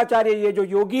दुष्टाचार्य ये जो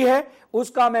योगी है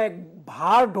उसका मैं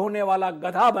भार ढोने वाला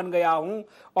गधा बन गया हूं,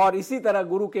 और इसी तरह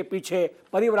गुरु के पीछे,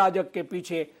 परिव्राजक के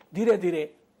पीछे धीरे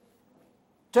धीरे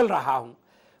चल रहा हूं।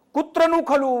 कुत्र नु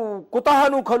खलु कुतः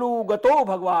नु खलु गतो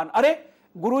भगवान, अरे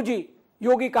गुरुजी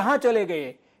योगी कहां चले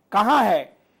गए, कहां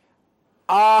है?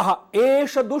 आह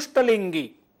एष दुष्टलिंगी,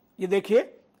 ये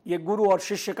देखिए, ये गुरु और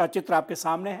शिष्य का चित्र आपके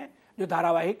सामने है जो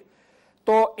धारावाहिक।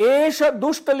 तो एष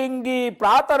दुष्टलिंगी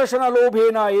प्रातरशन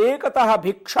लोभेन एकतः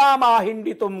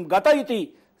भिक्षामाहिंडितुम गत इति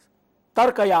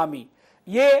तर्कयामि।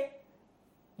 ये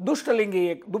दुष्टलिंगी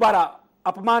एक दोबारा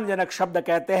अपमानजनक शब्द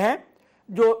कहते हैं,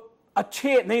 जो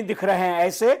अच्छे नहीं दिख रहे हैं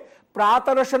ऐसे।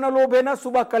 प्रातरशन लोभेन,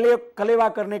 सुबह कलेवा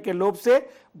करने के लोभ से,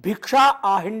 भिक्षा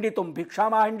आहिंडितुम,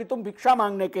 भिक्षा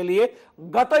मांगने के लिए,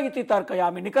 गत इति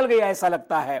तर्कयामि, निकल गया ऐसा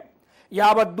लगता है।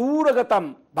 यावत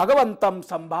दूरगतम भगवंतम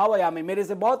संभावयामि, मेरे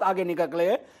से बहुत आगे निकल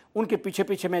गए, उनके पीछे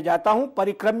पीछे मैं जाता हूं।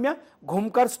 परिक्रम्य,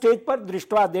 घूमकर, स्टेज पर,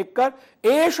 दृष्टवा देखकर,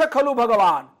 एष खलु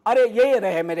भगवान, अरे ये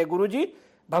रहे मेरे गुरुजी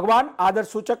भगवान, आदर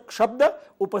सूचक शब्द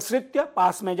उपसृत्य,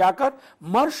 पास में जाकर,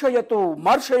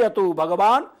 मर्शयतु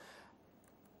भगवान,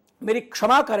 मेरी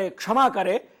क्षमा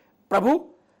करे प्रभु।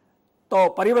 तो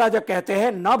परिव्राजक कहते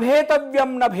हैं, न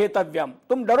भेतव्यम,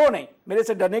 तुम डरो नहीं, मेरे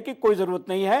से डरने की कोई जरूरत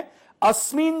नहीं है।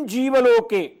 अस्मिन्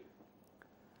जीवलोके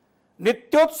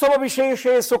नित्योत्सव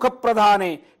विशेषे सुख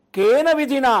प्रधाने केन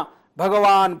विधिना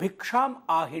भगवान भिक्षाम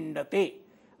आहिंडते।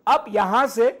 अब यहां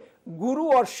से गुरु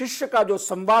और शिष्य का जो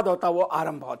संवाद होता वो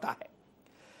आरंभ होता है।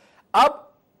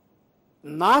 अब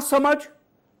नासमझ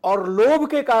और लोभ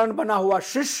के कारण बना हुआ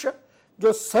शिष्य,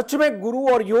 जो सच में गुरु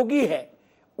और योगी है,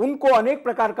 उनको अनेक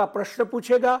प्रकार का प्रश्न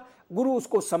पूछेगा, गुरु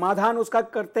उसको समाधान उसका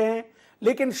करते हैं,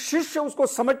 लेकिन शिष्य उसको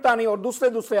समझता नहीं और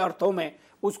दूसरे अर्थों में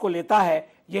उसको लेता है।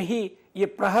 यही ये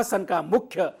प्रहसन का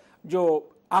मुख्य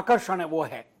जो आकर्षण है वो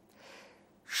है।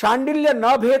 शांडिल्य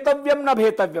न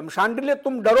भेतव्यम, शांडिल्य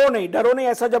तुम डरो नहीं,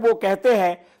 ऐसा जब वो कहते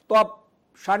हैं तो अब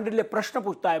शांडिल्य प्रश्न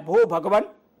पूछता है, भो भगवान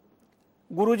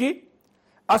गुरुजी,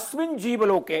 अस्मिन्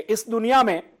जीवलोके, इस दुनिया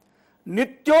में,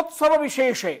 नित्योत्सव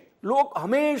विशेष है, लोग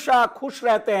हमेशा खुश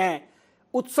रहते हैं,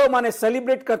 उत्सव माने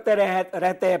सेलिब्रेट करते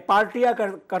रहते हैं, पार्टियां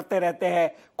करते रहते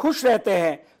हैं, खुश रहते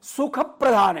हैं, सुख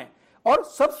प्रधान है और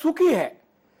सब सुखी है।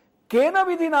 केन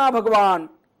विधिना भगवान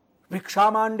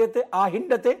भिक्षाम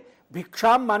आहिंडते,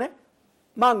 भिक्षाम माने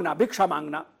मांगना, भिक्षा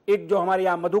मांगना, एक जो हमारे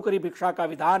यहाँ मधुकरी भिक्षा का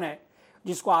विधान है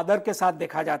जिसको आदर के साथ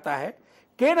देखा जाता है।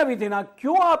 केन विधिना,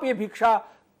 क्यों आप ये भिक्षा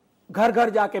घर घर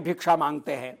जाके भिक्षा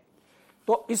मांगते हैं?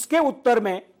 तो इसके उत्तर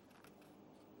में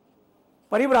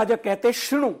परिव्राजक कहते,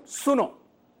 शृणु, सुनो,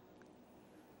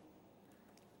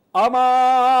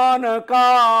 अमान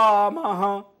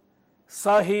कामः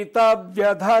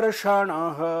सहितव्यधर्षणः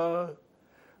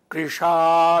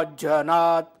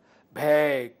कृशाज्जनात्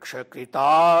भैक्षकृतात्मधारणः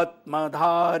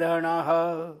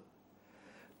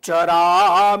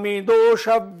चरामि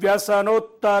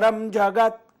दोषव्यसनोत्तरं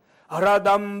जगत्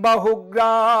ह्रदं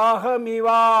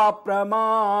बहुग्राहमिवा प्रमादवान,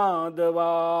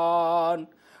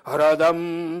 ह्रदं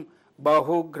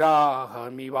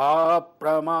बहुग्राहमिवा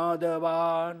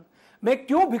प्रमादवान। मैं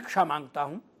क्यों भिक्षा मांगता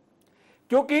हूं?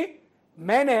 क्योंकि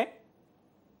मैंने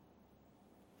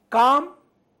काम,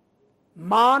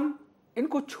 मान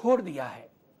इनको छोड़ दिया है।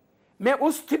 मैं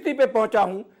उस स्थिति पे पहुंचा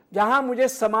हूं जहां मुझे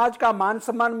समाज का मान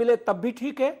सम्मान मिले तब भी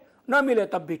ठीक है, न मिले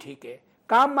तब भी ठीक है।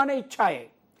 काम माने इच्छाएं,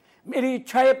 मेरी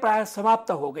इच्छाएं प्राय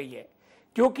समाप्त हो गई है।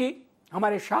 क्योंकि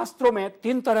हमारे शास्त्रों में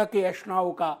 3 तरह के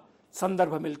ऐष्णाओं का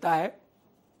संदर्भ मिलता है,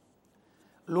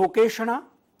 लोकेशणा,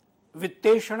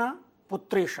 वित्तेषणा,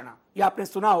 पुत्रेषणा। यह आपने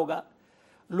सुना होगा।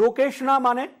 लोकेशणा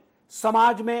माने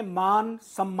समाज में मान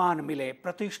सम्मान मिले,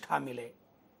 प्रतिष्ठा मिले,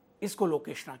 इसको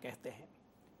लोकेशणा कहते हैं।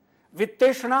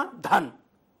 वित्तेषणा धन,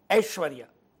 ऐश्वर्य,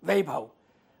 वैभव,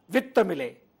 वित्त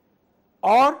मिले।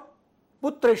 और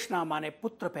पुत्रेषणा माने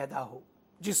पुत्र पैदा हो,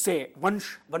 जिससे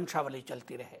वंशावली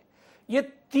चलती रहे। ये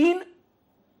 3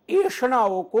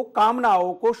 ऐषणाओं को,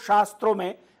 कामनाओं को शास्त्रों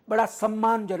में बड़ा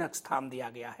सम्मानजनक स्थान दिया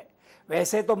गया है।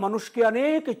 वैसे तो मनुष्य की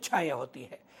अनेक इच्छाएं होती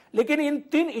है, लेकिन इन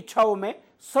 3 इच्छाओं में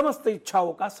समस्त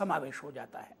इच्छाओं का समावेश हो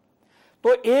जाता है।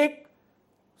 तो एक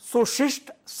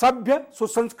सुशिष्ट, सभ्य,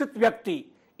 सुसंस्कृत व्यक्ति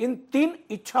इन 3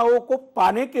 इच्छाओं को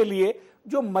पाने के लिए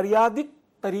जो मर्यादित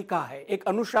तरीका है, एक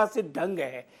अनुशासित ढंग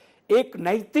है, एक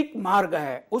नैतिक मार्ग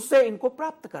है, उससे इनको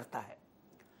प्राप्त करता है।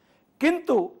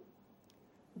 किंतु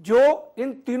जो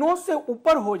इन तीनों से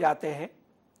ऊपर हो जाते हैं,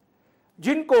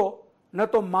 जिनको न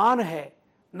तो मान है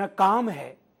न काम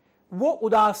है, वो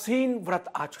उदासीन व्रत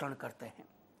आचरण करते हैं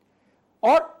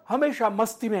और हमेशा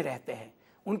मस्ती में रहते हैं।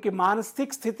 उनकी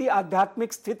मानसिक स्थिति,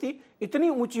 आध्यात्मिक स्थिति इतनी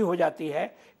ऊंची हो जाती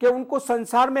है कि उनको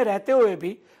संसार में रहते हुए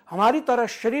भी, हमारी तरह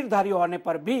शरीरधारी होने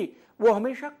पर भी, वो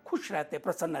हमेशा खुश रहते,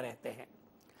 प्रसन्न रहते हैं।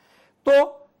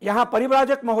 तो यहां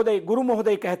परिव्राजक महोदय, गुरु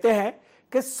महोदय कहते हैं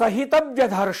कि सहितव्य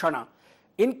दर्शन,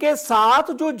 इनके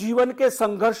साथ जो जीवन के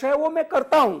संघर्ष है वो मैं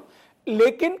करता हूं,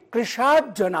 लेकिन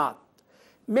कृशात जनात,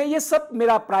 मैं ये सब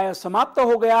मेरा प्राय समाप्त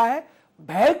हो गया है।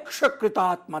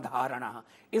 भैक्षकृतात्म धारणा,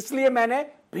 इसलिए मैंने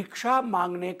भिक्षा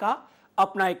मांगने का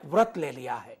अपना एक व्रत ले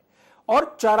लिया है।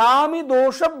 और चरामि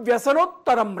दोष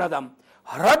व्यसनोत्तरम ह्रदम,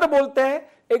 ह्रद बोलते हैं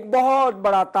एक बहुत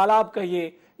बड़ा तालाब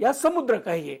कहिए या समुद्र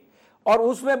कहिए, और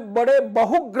उसमें बड़े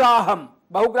बहुग्राहम,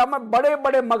 बहुग्राम में बड़े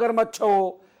बड़े मगरमच्छ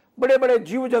हो, बड़े बड़े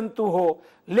जीव जंतु हो,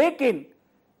 लेकिन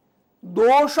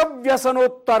दोष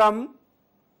व्यसनोत्तरम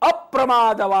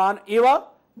अप्रमादवान एवं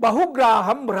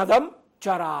बहुग्राहम ह्रदम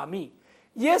चरामि।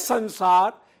 ये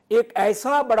संसार एक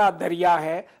ऐसा बड़ा दरिया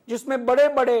है जिसमें बड़े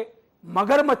बड़े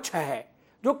मगरमच्छ है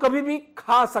जो कभी भी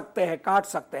खा सकते हैं, काट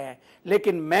सकते हैं,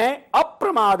 लेकिन मैं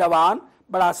अप्रमादवान,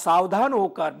 बड़ा सावधान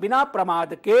होकर बिना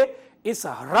प्रमाद के इस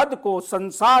ह्रद को,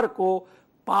 संसार को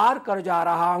पार कर जा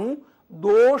रहा हूं।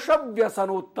 दोष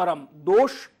व्यसनोत्तरम,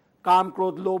 दोष काम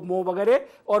क्रोध लोभ मोह वगैरह,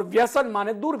 और व्यसन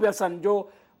माने दुर्व्यसन,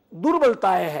 जो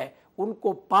दुर्बलताएं हैं,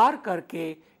 उनको पार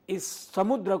करके इस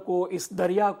समुद्र को, इस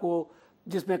दरिया को,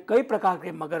 जिसमें कई प्रकार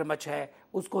के मगरमच्छ है,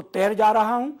 उसको तैर जा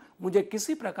रहा हूं। मुझे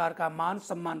किसी प्रकार का मान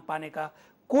सम्मान पाने का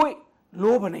कोई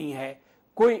लोभ नहीं है,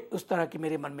 कोई उस तरह की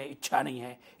मेरे मन में इच्छा नहीं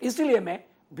है, इसलिए मैं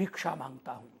भिक्षा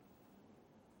मांगता हूं।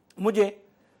 मुझे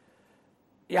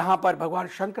यहां पर भगवान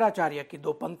शंकराचार्य की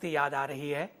 2 पंक्ति याद आ रही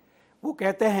है। वो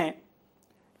कहते हैं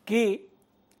कि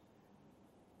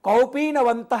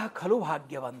कौपीनवंतः खलु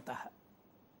भाग्यवंतः।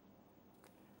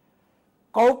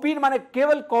 कौपीन माने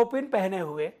केवल कौपीन पहने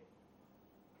हुए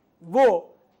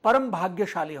वो परम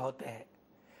भाग्यशाली होते हैं।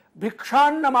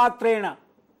 भिक्षान्न मात्रेण,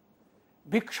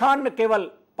 भिक्षान्न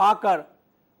केवल पाकर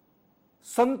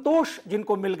संतोष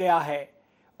जिनको मिल गया है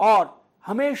और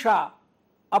हमेशा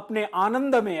अपने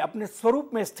आनंद में, अपने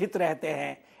स्वरूप में स्थित रहते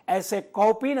हैं, ऐसे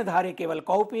कौपीन धारे केवल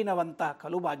कौपीनवंता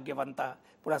खलु भाग्यवंता,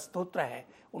 पूरा स्तोत्र है,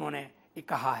 उन्होंने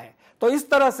कहा है। तो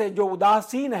इस तरह से जो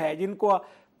उदासीन है, जिनको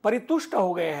परितुष्ट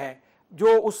हो गए हैं,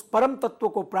 जो उस परम तत्व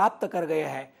को प्राप्त कर गए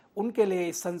हैं, उनके लिए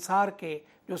इस संसार के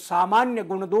जो सामान्य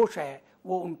गुण दोष है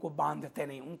वो उनको बांधते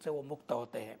नहीं, उनसे वो मुक्त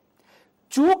होते हैं।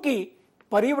 चूंकि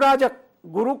परिव्राजक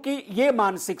गुरु की ये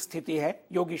मानसिक स्थिति है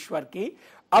योगीश्वर की,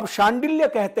 अब शांडिल्य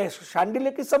कहते हैं,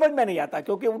 शांडिल्य की समझ में नहीं आता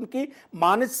क्योंकि उनकी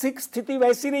मानसिक स्थिति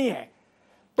वैसी नहीं है।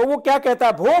 तो वो क्या कहता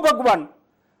है, भो भगवान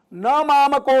न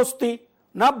मामकोस्ति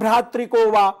न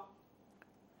भ्रातृको वा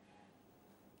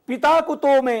पिता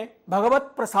कुतो में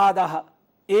भगवत प्रसादः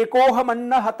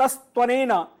एकोहमन्न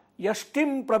हतस्त्वनेन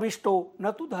यष्टिम प्रविष्टो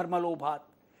न तु धर्मलोभात।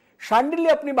 शांडिल्य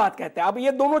अपनी बात कहते हैं। अब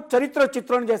ये दोनों चरित्र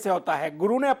चित्रण जैसे होता है।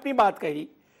 गुरु ने अपनी बात कही,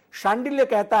 शांडिल्य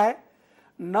कहता है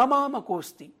न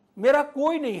मामकोस्ति, मेरा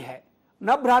कोई नहीं है,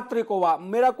 न भ्रातृको वा,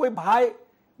 मेरा कोई भाई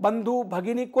बंधु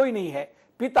भगिनी कोई नहीं है,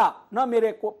 पिता न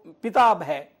मेरे को पिता अब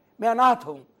है, मैं अनाथ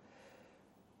हूं,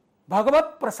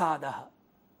 भगवत प्रसादः,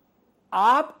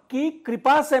 आपकी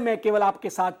कृपा से मैं केवल आपके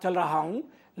साथ चल रहा हूं,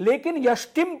 लेकिन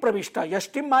यष्टिम प्रविष्टा,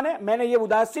 यष्टिम माने मैंने ये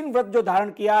उदासीन व्रत जो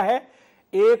धारण किया है,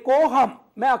 एकोहम,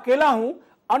 मैं अकेला हूं,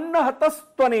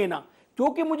 अन्नहतस्त्वनेन,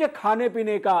 क्योंकि मुझे खाने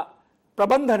पीने का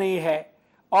प्रबंध नहीं है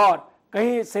और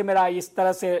कहीं से मेरा इस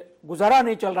तरह से गुजारा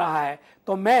नहीं चल रहा है,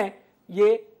 तो मैं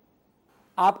ये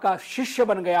आपका शिष्य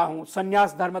बन गया हूं,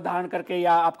 संन्यास धर्म धारण करके,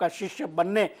 या आपका शिष्य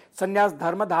बनने, संन्यास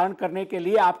धर्म धारण करने के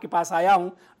लिए आपके पास आया हूं,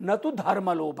 न तो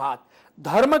धर्म लोभात,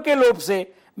 धर्म के लोभ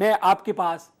से मैं आपके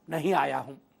पास नहीं आया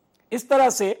हूं। इस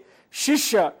तरह से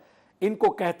शिष्य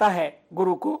इनको कहता है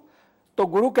गुरु को। तो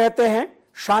गुरु कहते हैं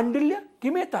शांडिल्य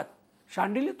किमे तत्,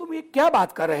 शांडिल्य तुम ये क्या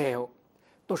बात कर रहे हो?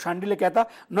 तो शांडिल्य कहता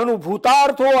ननु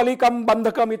भूतार्थो अलिकम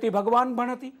बंधकम इति भगवान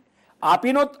भणति,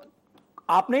 आपने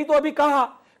ही तो अभी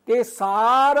कहा कि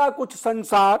सारा कुछ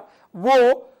संसार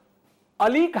वो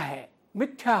अलीक है,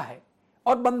 मिथ्या है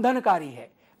और बंधनकारी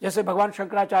है। जैसे भगवान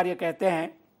शंकराचार्य कहते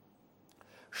हैं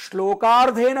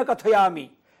श्लोकार्धेन कथयामि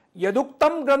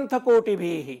यदुक्तम ग्रंथ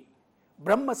कोटिभिः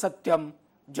ब्रह्म सत्यम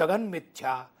जगन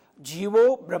मिथ्या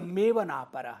जीवो ब्रह्मेव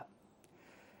नापरः।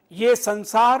 ये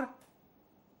संसार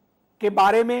के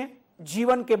बारे में,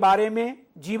 जीवन के बारे में,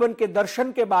 जीवन के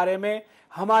दर्शन के बारे में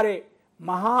हमारे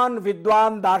महान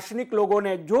विद्वान दार्शनिक लोगों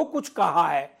ने जो कुछ कहा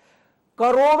है,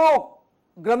 करोड़ों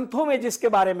ग्रंथों में जिसके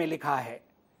बारे में लिखा है,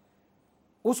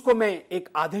 उसको मैं एक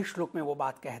आधे श्लोक में वो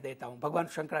बात कह देता हूं। भगवान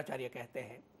शंकराचार्य कहते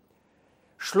हैं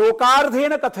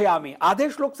श्लोकार्धेन कथयामि, आधे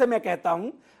श्लोक से मैं कहता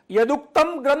हूं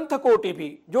यदुक्तम ग्रंथ कोटि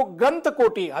भी, जो ग्रंथ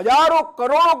कोटि हजारों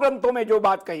करोड़ों ग्रंथों में जो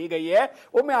बात कही गई है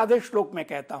वो मैं आधे श्लोक में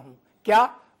कहता हूं।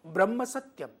 क्या? ब्रह्म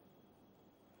सत्यम,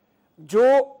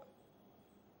 जो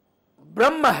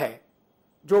ब्रह्म है,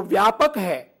 जो व्यापक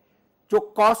है, जो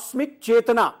कॉस्मिक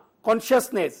चेतना,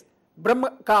 कॉन्शियसनेस, ब्रह्म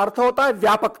का अर्थ होता है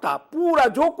व्यापकता, पूरा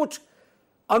जो कुछ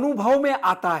अनुभव में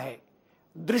आता है,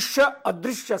 दृश्य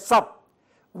अदृश्य सब,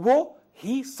 वो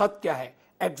ही सत्य है,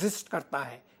 एग्जिस्ट करता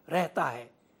है, रहता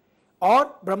है।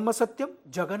 और ब्रह्म सत्यम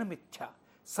जगन मिथ्या,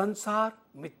 संसार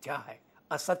मिथ्या है,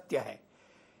 असत्य है,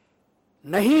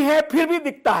 नहीं है फिर भी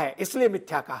दिखता है, इसलिए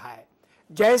मिथ्या कहा है।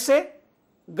 जैसे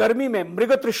गर्मी में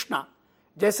मृग तृष्णा,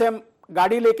 जैसे हम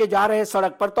गाड़ी लेके जा रहे हैं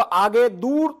सड़क पर, तो आगे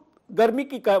दूर गर्मी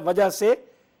की वजह से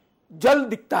जल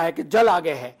दिखता है कि जल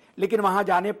आगे है, लेकिन वहां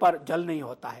जाने पर जल नहीं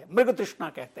होता है, मृग तृष्णा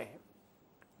कहते हैं।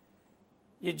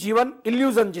 ये जीवन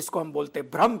इल्यूजन जिसको हम बोलते हैं,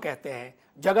 भ्रम कहते हैं,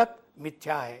 जगत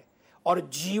मिथ्या है और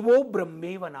जीवो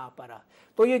ब्रह्मेव नापरा।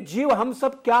 तो ये जीव हम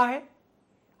सब क्या है?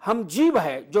 हम जीव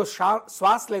है जो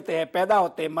श्वास लेते हैं, पैदा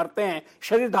होते हैं, मरते हैं,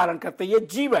 शरीर धारण करते हैं, ये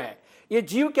जीव है। ये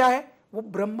जीव क्या है? वो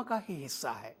ब्रह्म का ही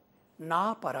हिस्सा है।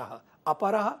 ना परह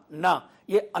अपरह न,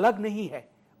 ये अलग नहीं है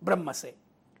ब्रह्म से।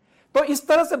 तो इस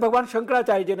तरह से भगवान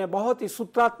शंकराचार्य जी ने बहुत ही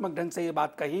सूत्रात्मक ढंग से ये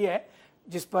बात कही है,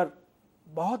 जिस पर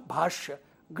बहुत भाष्य,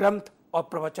 ग्रंथ और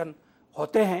प्रवचन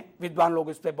होते हैं, विद्वान लोग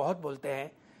इस पर बहुत बोलते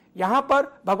हैं। यहां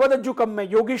पर भगवदज्जुकम में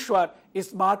योगीश्वर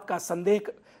इस बात का संदेह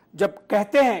जब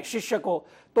कहते हैं शिष्य को,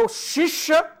 तो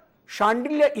शिष्य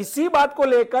शांडिल्य इसी बात को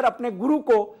लेकर अपने गुरु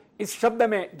को इस शब्द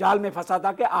में, जाल में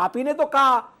फंसाता कि आप ही ने तो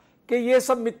कहा कि ये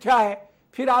सब मिथ्या है,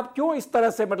 फिर आप क्यों इस तरह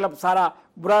से मतलब सारा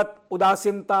व्रत,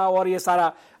 उदासीनता और ये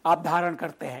सारा आप धारण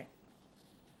करते हैं।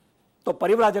 तो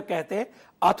परिव्राजक कहते हैं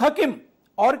अथ किम,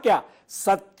 और क्या,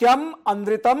 सत्यम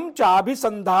अनृतम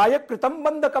चाभिसंधाय कृतम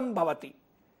बंधकम भवति।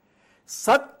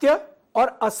 सत्य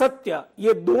और असत्य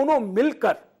ये दोनों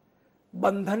मिलकर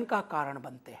बंधन का कारण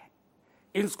बनते हैं।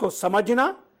 इसको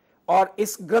समझना और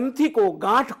इस ग्रंथि को,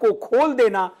 गांठ को खोल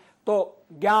देना, तो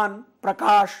ज्ञान,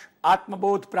 प्रकाश,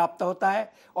 आत्मबोध प्राप्त होता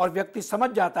है और व्यक्ति समझ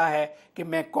जाता है कि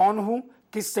मैं कौन हूं,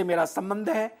 किससे मेरा संबंध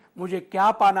है, मुझे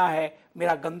क्या पाना है,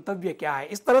 मेरा गंतव्य क्या है।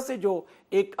 इस तरह से जो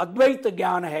एक अद्वैत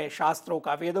ज्ञान है शास्त्रों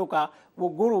का, वेदों का, वो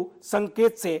गुरु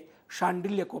संकेत से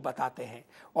शांडिल्य को बताते हैं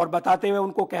और बताते हुए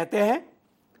उनको कहते हैं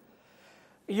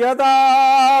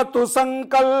यदा तु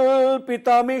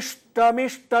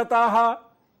संकल्पितमिष्टमिष्टतः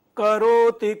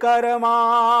करोति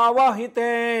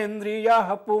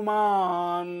कर्मावहितेन्द्रियः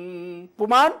पुमान्,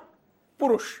 पुमान्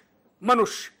पुरुष,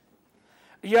 मनुष्य।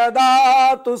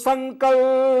 यदा तु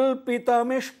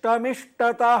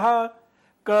संकल्पितमिष्टमिष्टतः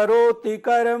करोति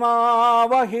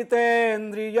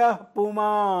कर्मावहितेन्द्रियः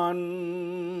पुमान्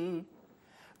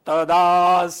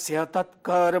तदास्य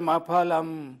तत्कर्म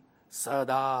फलं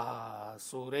सदा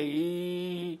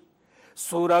सुरैः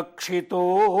सुरक्षितो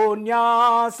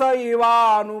न्यास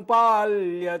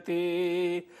इवानुपाल्यते,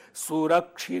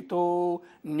 सुरक्षितो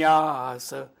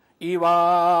न्यास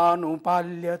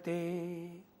इवानुपाल्यते।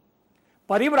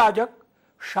 परिव्राजक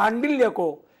शांडिल्य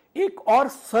को एक और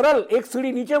सरल, एक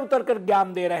सीढ़ी नीचे उतरकर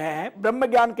ज्ञान दे रहे हैं। ब्रह्म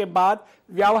ज्ञान के बाद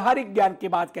व्यावहारिक ज्ञान की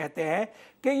बात कहते हैं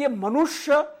कि ये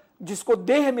मनुष्य जिसको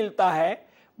देह मिलता है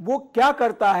वो क्या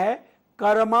करता है,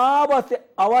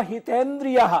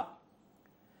 अवहितेन्द्रिय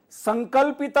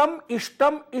संकल्पितम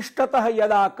इष्टम इष्टतः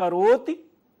यदा करोति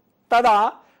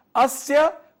तदा अस्य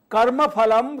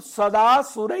कर्मफलम सदा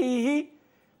सुरैः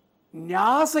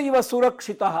न्यास इव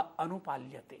सुरक्षितः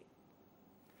अनुपाल्यते।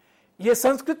 यह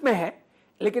संस्कृत में है,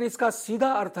 लेकिन इसका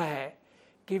सीधा अर्थ है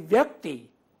कि व्यक्ति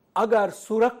अगर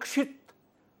सुरक्षित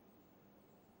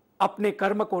अपने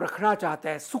कर्म को रखना चाहता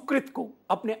है, सुकृत को,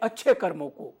 अपने अच्छे कर्मों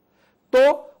को,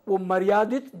 तो वो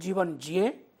मर्यादित जीवन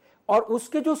जिए और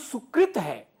उसके जो सुकृत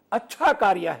है, अच्छा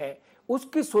कार्य है,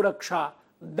 उसकी सुरक्षा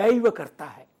दैव करता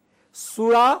है।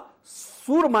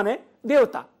 सुर माने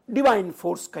देवता, डिवाइन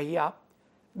फोर्स कहिए आप,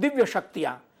 दिव्य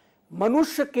शक्तियां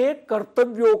मनुष्य के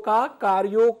कर्तव्यों का,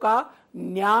 कार्यों का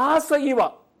न्यास इव,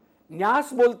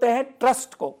 न्यास बोलते हैं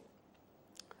ट्रस्ट को,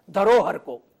 धरोहर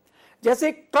को। जैसे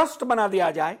एक ट्रस्ट बना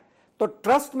दिया जाए तो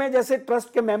ट्रस्ट में जैसे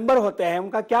ट्रस्ट के मेंबर होते हैं,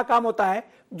 उनका क्या काम होता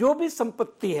है, जो भी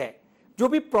संपत्ति है, जो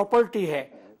भी प्रॉपर्टी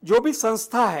है, जो भी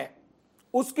संस्था है,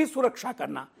 उसकी सुरक्षा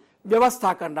करना,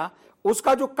 व्यवस्था करना,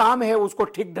 उसका जो काम है उसको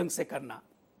ठीक ढंग से करना।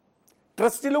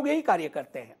 ट्रस्टी लोग यही कार्य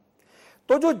करते हैं।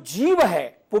 तो जो जीव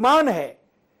है, पुमान है,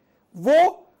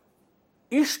 वो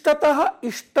इष्टतः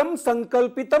इष्टम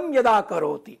संकल्पितम यदा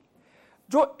करोति,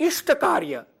 जो इष्ट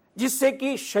कार्य जिससे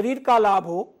कि शरीर का लाभ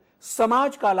हो,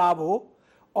 समाज का लाभ हो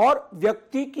और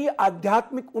व्यक्ति की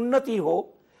आध्यात्मिक उन्नति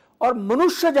हो और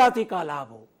मनुष्य जाति का लाभ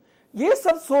हो, ये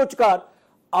सब सोचकर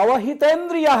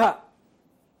अवहितेन्द्रिय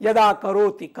यदा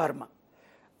करोति कर्म।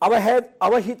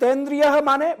 अवहितेन्द्रिय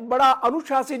माने बड़ा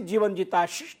अनुशासित जीवन जीता,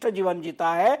 शिष्ट जीवन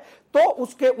जीता है, तो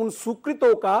उसके उन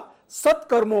सुकृतों का,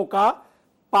 सत्कर्मों का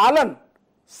पालन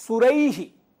सुरैः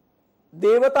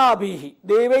देवताभिः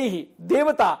देवैः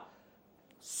देवता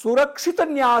सुरक्षित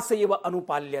न्यास एव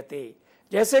अनुपाल्यते।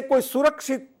 जैसे कोई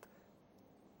सुरक्षित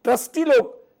ट्रस्टी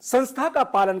लोग संस्था का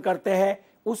पालन करते हैं,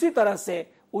 उसी तरह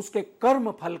से उसके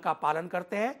कर्म फल का पालन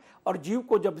करते हैं और जीव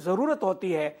को जब जरूरत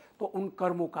होती है तो उन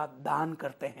कर्मों का दान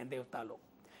करते हैं देवता लोग।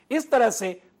 इस तरह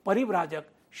से परिव्राजक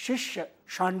शिष्य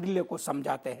शांडिल्य को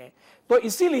समझाते हैं। तो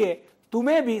इसीलिए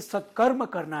तुम्हें भी सत्कर्म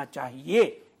करना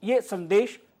चाहिए, ये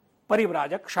संदेश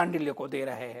परिव्राजक शांडिल्य को दे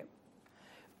रहे हैं।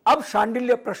 अब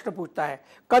शांडिल्य प्रश्न पूछता है,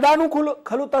 कदानु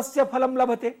खलु तस्य फलम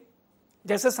लभते।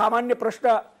 जैसे सामान्य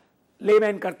प्रश्न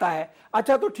लेमैन करता है,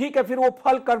 अच्छा तो ठीक है, फिर वो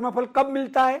फल, कर्मफल कब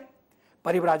मिलता है?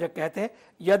 परिव्राजक कहते हैं,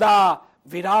 यदा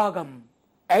विरागम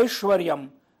ऐश्वर्यम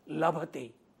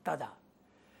लभते तदा।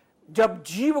 जब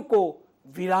जीव को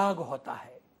विराग होता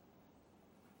है,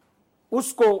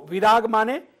 उसको विराग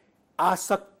माने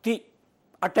आसक्ति,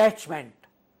 अटैचमेंट,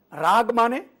 राग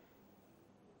माने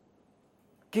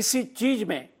किसी चीज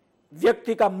में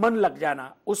व्यक्ति का मन लग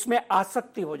जाना, उसमें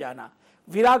आसक्ति हो जाना।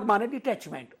 विराग माने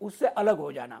डिटैचमेंट, उससे अलग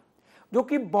हो जाना, जो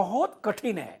कि बहुत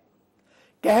कठिन है।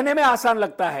 कहने में आसान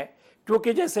लगता है,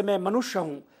 क्योंकि जैसे मैं मनुष्य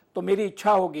हूं तो मेरी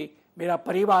इच्छा होगी मेरा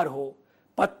परिवार हो,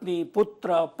 पत्नी,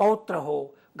 पुत्र, पौत्र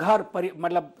हो, घर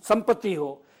मतलब संपत्ति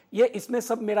हो, ये इसमें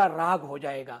सब मेरा राग हो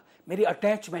जाएगा, मेरी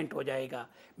अटैचमेंट हो जाएगा,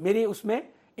 मेरी उसमें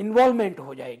इन्वॉल्वमेंट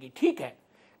हो जाएगी, ठीक है।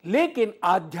 लेकिन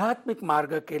आध्यात्मिक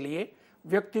मार्ग के लिए,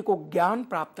 व्यक्ति को ज्ञान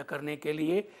प्राप्त करने के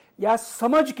लिए या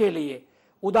समझ के लिए,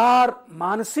 उदार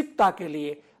मानसिकता के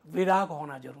लिए विराग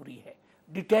होना जरूरी है।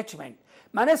 डिटैचमेंट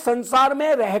माने संसार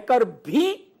में रहकर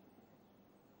भी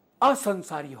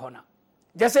असंसारी होना।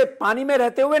 जैसे पानी में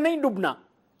रहते हुए नहीं डूबना,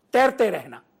 तैरते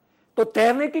रहना, तो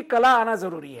तैरने की कला आना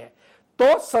जरूरी है।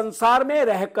 तो संसार में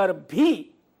रहकर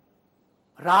भी,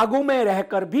 रागों में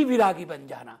रहकर भी विरागी बन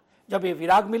जाना। जब ये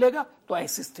विराग मिलेगा तो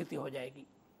ऐसी स्थिति हो जाएगी।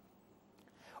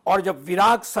 और जब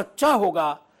विराग सच्चा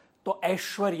होगा तो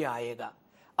ऐश्वर्य आएगा।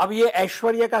 अब ये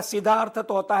ऐश्वर्य का सीधा अर्थ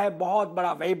तो होता है बहुत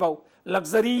बड़ा वैभव,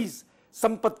 लग्जरीज,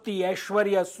 संपत्ति,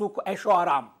 ऐश्वर्य, सुख, ऐशो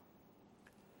आराम।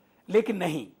 लेकिन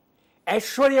नहीं,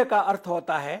 ऐश्वर्य का अर्थ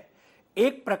होता है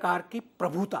एक प्रकार की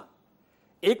प्रभुता,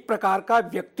 एक प्रकार का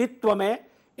व्यक्तित्व में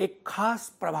एक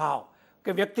खास प्रभाव,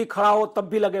 कि व्यक्ति खड़ा हो तब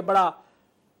भी लगे बड़ा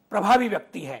प्रभावी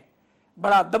व्यक्ति है,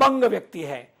 बड़ा दबंग व्यक्ति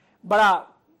है, बड़ा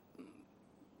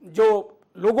जो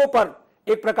लोगों पर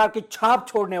एक प्रकार की छाप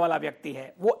छोड़ने वाला व्यक्ति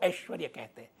है, वो ऐश्वर्य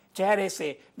कहते हैं। चेहरे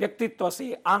से, व्यक्तित्व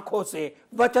से, आंखों से,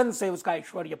 वचन से उसका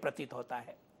ऐश्वर्य प्रतीत होता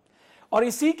है। और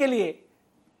इसी के लिए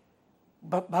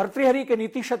भर्तृहरि के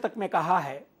नीति शतक में कहा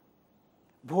है,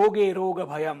 भोगे रोग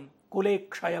भयम कुले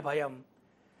क्षय भयम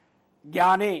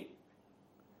ज्ञाने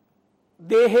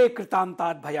देहे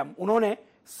कृतांतात् भयम। उन्होंने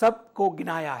सबको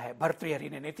गिनाया है भर्तृहरि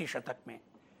ने नीति शतक में,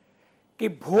 कि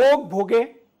भोग भोगे,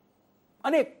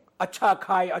 अनेक, अच्छा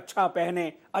खाए, अच्छा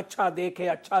पहने, अच्छा देखे,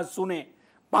 अच्छा सुने,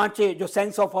 पांचे जो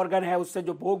सेंस ऑफ ऑर्गन है उससे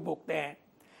जो भोग भोगते हैं,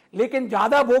 लेकिन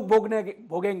ज्यादा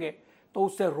भोगेंगे तो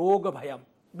उससे रोग भयम,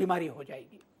 बीमारी हो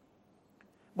जाएगी।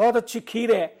 बहुत अच्छी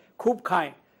खीर है, खूब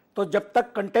खाएं, तो जब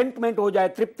तक कंटेंटमेंट हो जाए,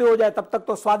 तृप्ति हो जाए, तब तक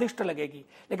तो स्वादिष्ट लगेगी,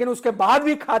 लेकिन उसके बाद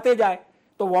भी खाते जाए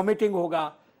तो वॉमिटिंग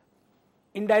होगा,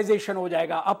 इंडाइजेशन हो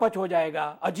जाएगा, अपच हो जाएगा,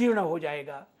 अजीर्ण हो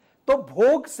जाएगा। तो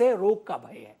भोग से रोग का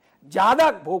भय है,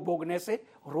 ज्यादा भोग भोगने से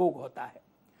रोग होता है।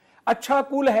 अच्छा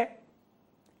कुल है,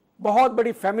 बहुत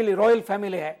बड़ी फैमिली, रॉयल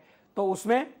फैमिली है, तो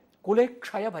उसमें कुले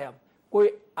क्षय भयम,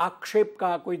 कोई आक्षेप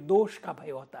का, कोई दोष का भय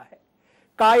होता है।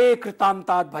 काये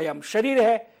कृतांतात भयम, शरीर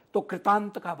है तो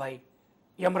कृतांत का भय,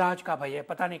 यमराज का भय है,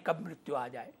 पता नहीं कब मृत्यु आ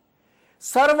जाए।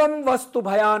 सर्वम वस्तु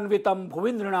भयान्वितम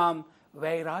भुविन्द्रनाम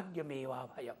वैराग्यमेवा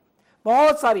भयम,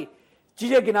 बहुत सारी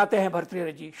चीजें गिनाते हैं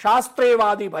भर्तृहरि जी।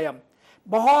 शास्त्रेवादी भयम,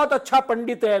 बहुत अच्छा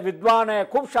पंडित है, विद्वान है,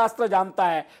 खूब शास्त्र जानता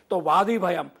है, तो वादी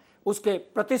भयम, उसके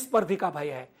प्रतिस्पर्धी का भय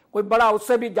है। कोई बड़ा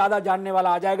उससे भी ज्यादा जानने वाला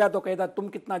आ जाएगा तो कहता तुम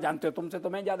कितना जानते हो, तुमसे तो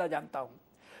मैं ज्यादा जानता हूं।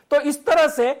 तो इस तरह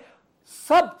से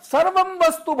सब सर्वम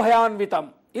वस्तु भयान्वितम,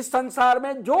 इस संसार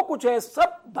में जो कुछ है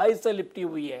सब भय से लिपटी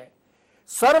हुई है।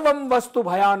 सर्वम वस्तु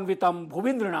भयान्वितम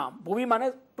भुविन्द्रनाम, भुवि माने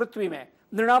पृथ्वी में,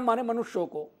 नृणाम माने मनुष्यों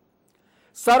को।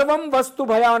 सर्वम वस्तु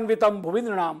भयान्वितम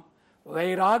भुविन्द्रनाम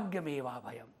वैराग्यमेवा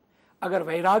भयम, अगर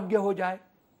वैराग्य हो जाए,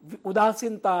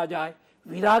 उदासीनता आ जाए,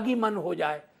 विरागी मन हो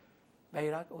जाए,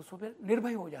 वैराग्य, उसको फिर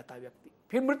निर्भय हो जाता है व्यक्ति,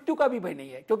 फिर मृत्यु का भी भय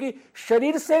नहीं है, क्योंकि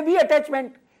शरीर से भी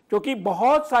अटैचमेंट, क्योंकि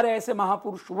बहुत सारे ऐसे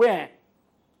महापुरुष हुए हैं,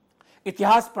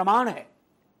 इतिहास प्रमाण है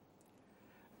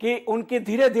कि उनकी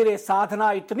धीरे धीरे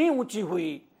साधना इतनी ऊंची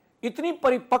हुई, इतनी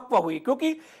परिपक्व हुई,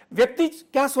 क्योंकि व्यक्ति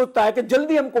क्या सोचता है कि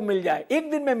जल्दी हमको मिल जाए,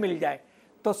 एक दिन में मिल जाए,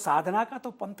 तो साधना का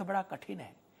तो पंथ बड़ा कठिन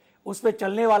है। उस पर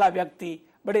चलने वाला व्यक्ति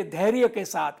बड़े धैर्य के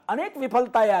साथ, अनेक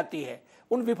विफलताएं आती है,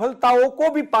 उन विफलताओं को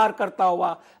भी पार करता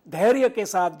हुआ धैर्य के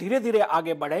साथ धीरे धीरे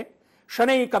आगे बढ़े।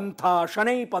 शनै कंथा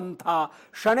शनै पंथा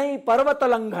शनै पर्वत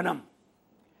लंघनम,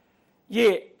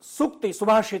 ये सूक्ति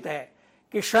सुभाषित है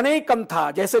कि शनै कंथा,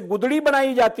 जैसे गुदड़ी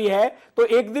बनाई जाती है तो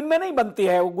एक दिन में नहीं बनती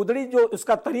है, वो गुदड़ी जो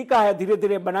उसका तरीका है धीरे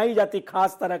धीरे बनाई जाती,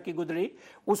 खास तरह की गुदड़ी,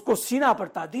 उसको सीना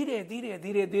पड़ता धीरे धीरे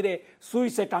धीरे धीरे सुई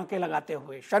से टांके लगाते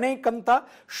हुए। शनै कंथा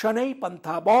शनै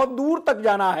पंथा, बहुत दूर तक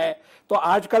जाना है तो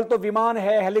आजकल तो विमान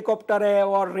है, हेलीकॉप्टर है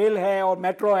और रेल है और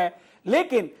मेट्रो है,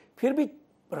 लेकिन फिर भी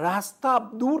रास्ता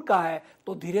दूर का है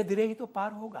तो धीरे धीरे ही तो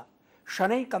पार होगा।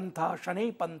 शनै कंथा शनै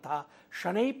पंथा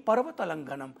शनै पर्वत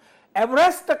लंघनम,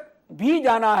 एवरेस्ट तक भी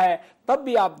जाना है तब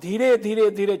भी आप धीरे धीरे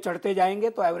धीरे चढ़ते जाएंगे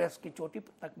तो एवरेस्ट की चोटी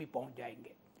तक भी पहुंच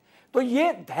जाएंगे। तो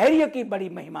ये धैर्य की बड़ी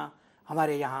महिमा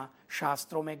हमारे यहां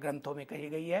शास्त्रों में, ग्रंथों में कही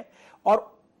गई है।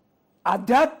 और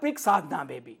आध्यात्मिक साधना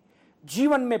में भी,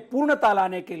 जीवन में पूर्णता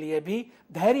लाने के लिए भी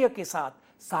धैर्य के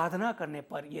साथ साधना करने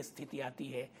पर यह स्थिति आती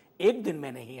है, एक दिन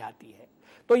में नहीं आती है।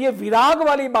 तो ये विराग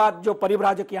वाली बात जो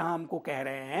परिव्राजक यहां हमको कह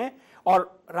रहे हैं,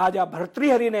 और राजा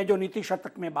भर्तृहरि ने जो नीति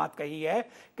शतक में बात कही है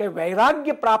कि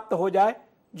वैराग्य प्राप्त हो जाए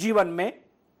जीवन में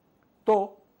तो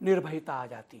निर्भयता आ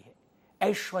जाती है,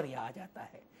 ऐश्वर्य आ जाता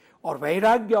है, और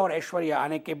वैराग्य और ऐश्वर्य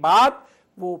आने के बाद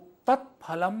वो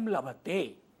तत्फलम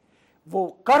लभते, वो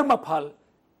कर्म फल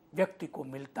व्यक्ति को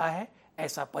मिलता है,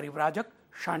 ऐसा परिव्राजक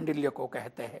शांडिल्य को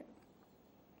कहते हैं।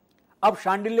 अब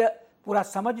शांडिल्य पूरा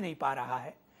समझ नहीं पा रहा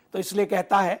है तो इसलिए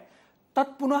कहता है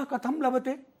तत्पुनः कथम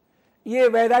लभते, ये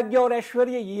वैराग्य और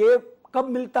ऐश्वर्य ये कब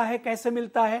मिलता है, कैसे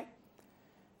मिलता है?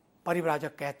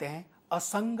 परिव्राजक कहते हैं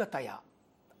असंगतया,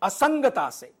 असंगता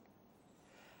से।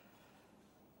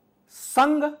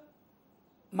 संग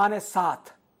माने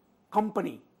साथ,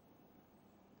 कंपनी,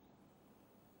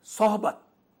 सोहबत,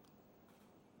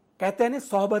 कहते हैं ना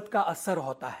सोहबत का असर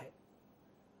होता है।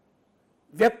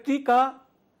 व्यक्ति का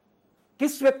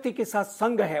किस व्यक्ति के साथ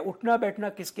संग है, उठना बैठना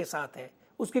किसके साथ है,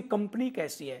 उसकी कंपनी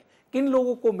कैसी है, किन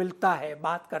लोगों को मिलता है,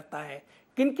 बात करता है,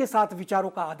 किन के साथ विचारों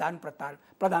का आदान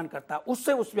प्रदान करता है,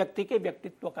 उससे उस व्यक्ति के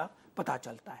व्यक्तित्व का पता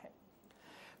चलता है।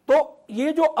 तो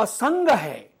ये जो असंग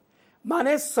है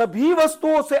माने सभी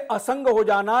वस्तुओं से असंग हो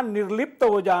जाना, निर्लिप्त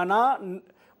हो जाना,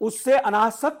 उससे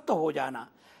अनासक्त हो जाना,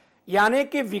 यानी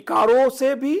कि विकारों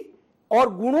से भी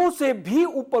और गुणों से भी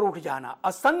ऊपर उठ जाना,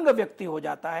 असंग व्यक्ति हो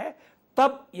जाता है,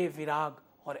 तब ये विराग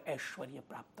और ऐश्वर्य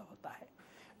प्राप्त होता है।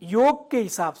 योग के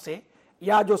हिसाब से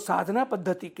या जो साधना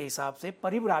पद्धति के हिसाब से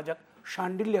परिव्राजक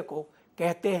शांडिल्य को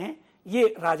कहते हैं,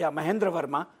 ये राजा महेंद्र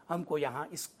वर्मा हमको यहां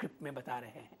इस स्क्रिप्ट में बता रहे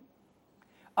हैं।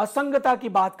 असंगता की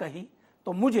बात कही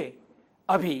तो मुझे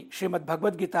अभी श्रीमद्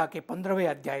भगवद गीता के 15वें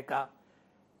अध्याय का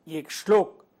ये एक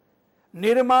श्लोक,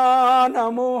 निर्माण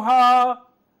मोहा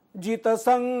जित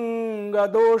संग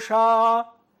दोषा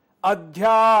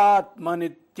अध्यात्म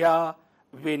नित्या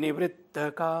विनिवृत्त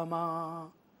कामा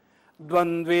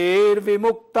द्वंद्वेर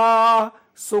विमुक्ता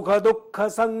सुख दुख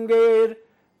संगेर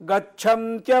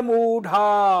गच्छन्त्य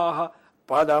मूढ़ा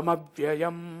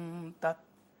पदमव्ययम् तत्।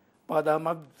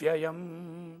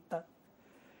 पदमव्ययम् तत्।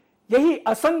 यही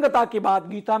असंगता की बात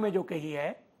गीता में जो कही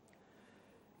है,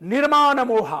 निर्माण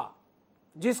मोहा,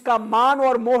 जिसका मान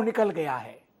और मोह निकल गया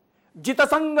है, जित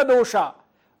संग दोषा,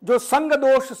 जो संग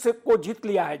दोष से को जीत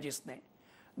लिया है जिसने,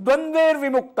 द्वंद्वेर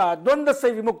विमुक्ता, द्वंद्व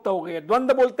से विमुक्त हो गए।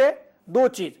 द्वंद्व बोलते दो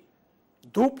चीज,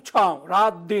 धूप छांव,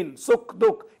 रात दिन, सुख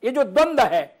दुख, ये जो द्वंद्व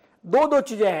है, दो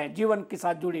चीजें हैं जीवन के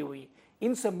साथ जुड़ी हुई,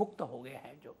 इनसे मुक्त हो गए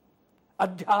हैं। जो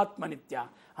अध्यात्म नित्या,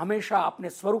 हमेशा अपने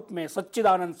स्वरूप में,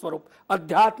 सच्चिदानंद स्वरूप,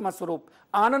 अध्यात्म स्वरूप,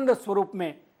 आनंद स्वरूप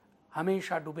में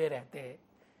हमेशा डूबे रहते हैं,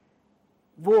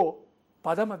 वो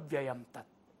पदम अव्ययम तत्,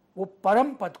 वो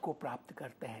परम पद को प्राप्त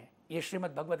करते हैं। ये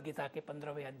श्रीमद् भगवद गीता के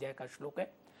 15वें अध्याय का श्लोक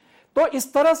है। तो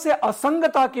इस तरह से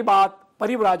असंगता की बात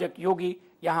परिव्राजक योगी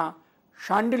यहां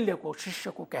शांडिल्य को,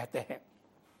 शिष्य को कहते हैं।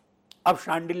 अब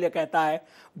शांडिल्य कहता है,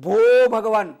 भो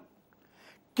भगवान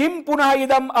किम पुनः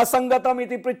इदम असंगतम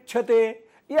इति पृच्छते।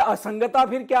 ये असंगता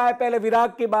फिर क्या है? पहले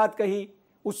विराग की बात कही,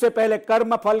 उससे पहले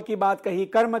कर्म फल की बात कही,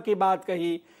 कर्म की बात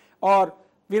कही, और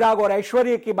विराग और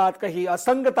ऐश्वर्य की बात कही,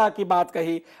 असंगता की बात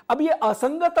कही। अब ये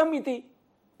असंगतम इति,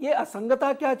 ये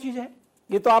असंगता क्या चीज है,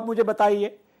 ये तो आप मुझे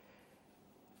बताइए।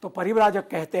 तो परिव्राजक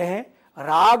कहते हैं,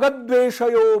 राग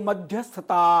द्वेषयो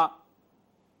मध्यस्थता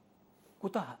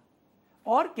कुतः,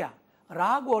 और क्या?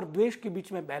 राग और द्वेष के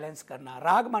बीच में बैलेंस करना।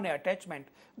 राग माने अटैचमेंट,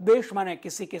 द्वेष माने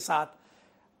किसी के साथ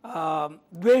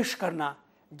द्वेष करना,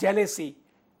 जेलेसी,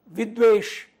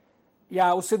 विद्वेष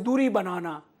या उससे दूरी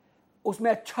बनाना,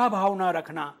 उसमें अच्छा भाव ना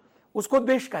रखना, उसको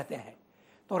द्वेष कहते हैं।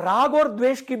 तो राग और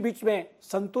द्वेष के बीच में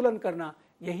संतुलन करना,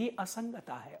 यही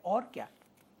असंगता है, और क्या?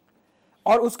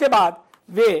 और उसके बाद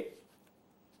वे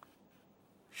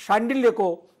शांडिल्य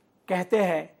को कहते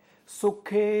हैं,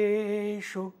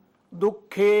 सुखेषु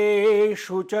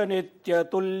दुखेषु च नित्य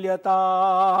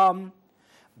तुल्यताम्,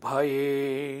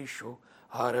 भयेषु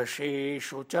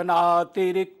हर्षेषु च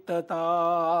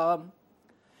नातिरिक्तताम्,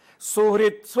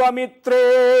 सुहृत्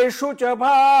स्वमित्रेषु च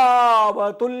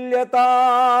भावतुल्यताम्,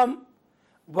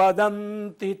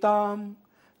 वदन्ति ताम्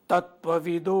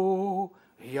तत्त्वविदो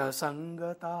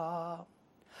ह्यसंगताम्,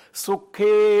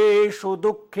 सुखेषु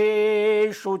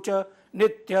दुखेषु च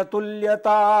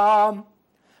नित्यतुल्यताम्,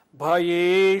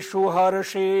 भयेषु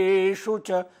हर्षेषु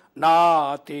च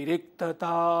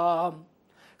नातिरिक्तताम्,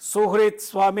 सुहृत्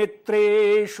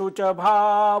स्वमित्रेषु च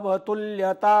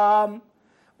भावतुल्यताम्,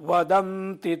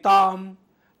 वदन्ति ताम्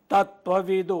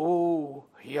तत्त्वविदो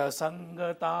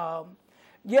ह्यसंगताम्।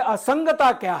 ये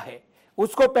असंगता क्या है,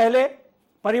 उसको पहले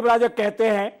परिव्राजक कहते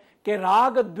हैं कि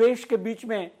राग द्वेष के बीच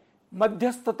में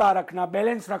मध्यस्थता रखना,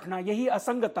 बैलेंस रखना, यही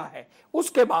असंगता है।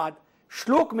 उसके बाद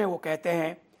श्लोक में वो कहते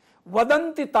हैं,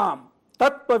 वदन्ति ताम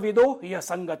तत्त्वविदो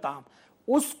ह्यसंगताम,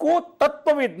 उसको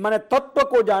तत्वविद माने तत्व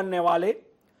को जानने वाले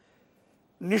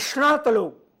निष्णात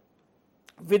लोग,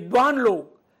 विद्वान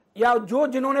लोग, या जो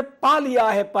जिन्होंने पा लिया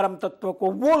है परम तत्व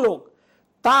को, वो लोग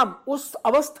ताम, उस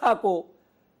अवस्था को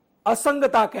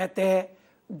असंगता कहते हैं,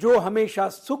 जो हमेशा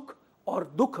सुख और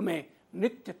दुख में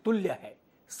नित्य तुल्य है,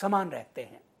 समान रहते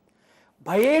हैं।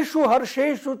 भयेषु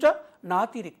हर्षेषु च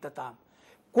नातिरिक्तताम्,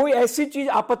 कोई ऐसी चीज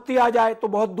आपत्ति आ जाए तो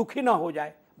बहुत दुखी ना हो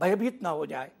जाए, भयभीत ना हो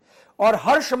जाए, और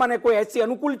हर्ष माने कोई ऐसी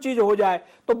अनुकूल चीज हो जाए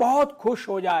तो बहुत खुश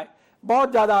हो जाए,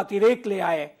 बहुत ज्यादा अतिरेक ले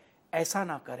आए, ऐसा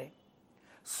ना करे।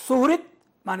 सुहृत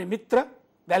माने मित्र,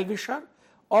 वेलविशर,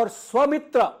 और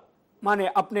स्वमित्र माने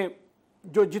अपने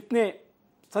जो जितने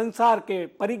संसार के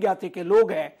परिज्ञाति के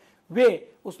लोग हैं,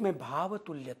 वे उसमें भाव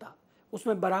तुल्यता,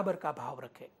 उसमें बराबर का भाव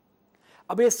रखे।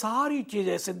 अब ये सारी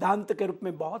चीजें सिद्धांत के रूप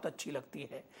में बहुत अच्छी लगती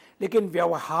है, लेकिन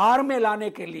व्यवहार में लाने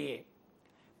के लिए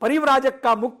परिव्राजक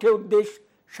का मुख्य उद्देश्य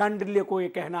शांडिल्य को ये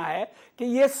कहना है कि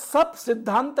ये सब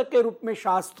सिद्धांत के रूप में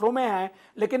शास्त्रों में है,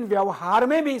 लेकिन व्यवहार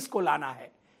में भी इसको लाना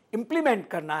है, इंप्लीमेंट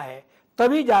करना है,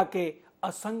 तभी जाके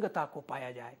असंगता को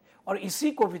पाया जाए, और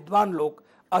इसी को विद्वान लोग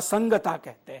असंगता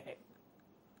कहते हैं।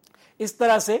 इस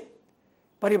तरह से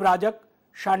परिव्राजक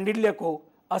शांडिल्य को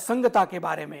असंगता के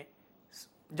बारे में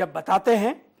जब बताते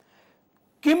हैं,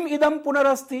 किम इदम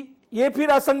पुनरस्ति, ये फिर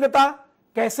असंगता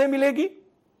कैसे मिलेगी,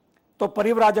 तो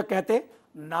परिव्राजक कहते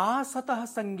ना सतः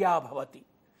संज्ञा भवति,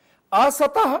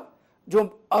 असतः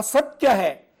जो असत्य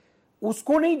है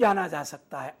उसको नहीं जाना जा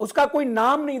सकता है, उसका कोई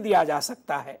नाम नहीं दिया जा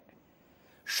सकता है।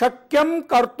 शक्यम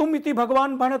कर्तुम इति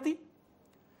भगवान भणति,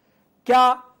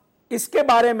 क्या इसके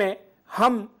बारे में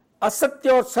हम असत्य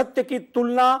और सत्य की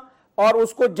तुलना और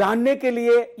उसको जानने के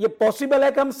लिए ये पॉसिबल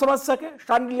है कि हम समझ सके?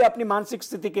 शांडिल्य अपनी मानसिक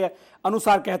स्थिति के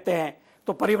अनुसार कहते हैं।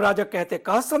 तो परिव्राजक कहते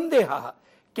कह संदेह,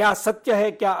 क्या सत्य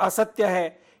है, क्या असत्य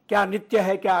है, क्या नित्य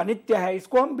है, क्या अनित्य है,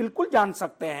 इसको हम बिल्कुल जान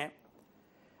सकते हैं।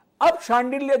 अब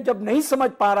शांडिल्य जब नहीं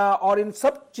समझ पा रहा और इन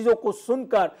सब चीजों को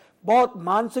सुनकर बहुत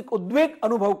मानसिक उद्वेग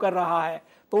अनुभव कर रहा है,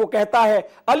 तो वो कहता है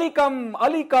अलिकम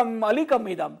अलिकम अलिकम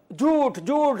इदम, झूठ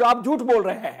झूठ, आप झूठ बोल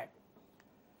रहे हैं।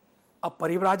 अब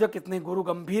परिव्राजक इतने गुरु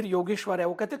गंभीर योगेश्वर है,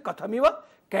 वो कहते कथमिव,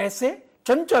 कैसे,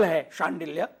 चंचल है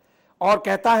शांडिल्य, और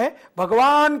कहता है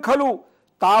भगवान खलु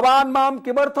तावान माम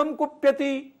किमर्थम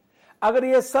कुप्यति, अगर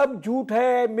ये सब झूठ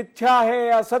है, मिथ्या है,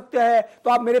 असत्य है, तो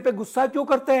आप मेरे पे गुस्सा क्यों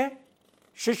करते हैं।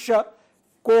 शिष्य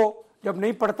को जब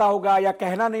नहीं पढ़ता होगा या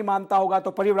कहना नहीं मानता होगा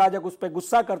तो परिव्राजक उस पर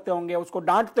गुस्सा करते होंगे, उसको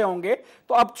डांटते होंगे।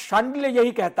 तो अब शांडिल्य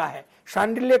यही कहता है,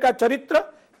 शांडिल्य का चरित्र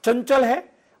चंचल है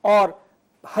और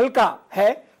हल्का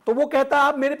है, तो वो कहता है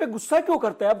आप मेरे पे गुस्सा क्यों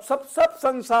करते हैं। अब सब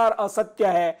संसार असत्य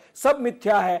है, सब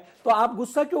मिथ्या है, तो आप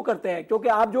गुस्सा क्यों करते हैं, क्योंकि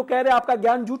आप जो कह रहे हैं आपका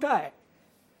ज्ञान झूठा है।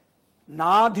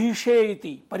 नाधीशे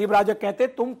इति, परिव्राजक कहते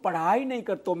तुम पढ़ाई नहीं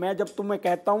करते, मैं जब तुम्हें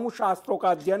कहता हूं शास्त्रों का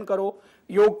अध्ययन करो,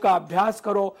 योग का अभ्यास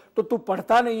करो, तो तू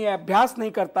पढ़ता नहीं है, अभ्यास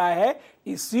नहीं करता है,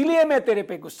 इसीलिए मैं तेरे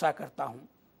पे गुस्सा करता हूं।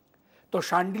 तो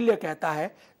शांडिल्य कहता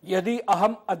है यदि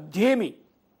अहम अध्येमी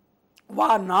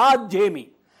वा नाध्येमी,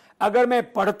 अगर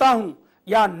मैं पढ़ता हूं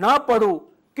या ना पढ़ू,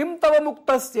 किम तव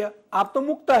मुक्तस्य, आप तो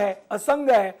मुक्त है, असंग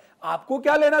है, आपको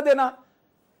क्या लेना देना।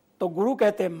 तो गुरु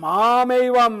कहते माम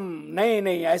एवं, नहीं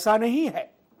नहीं ऐसा नहीं है,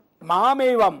 माम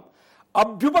एवं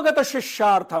अभ्युपगत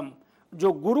शिष्यार्थम,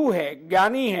 जो गुरु है,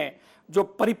 ज्ञानी है, जो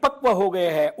परिपक्व हो गए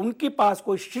हैं, उनके पास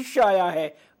कोई शिष्य आया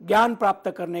है ज्ञान प्राप्त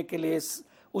करने के लिए,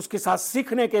 उसके साथ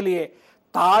सीखने के लिए,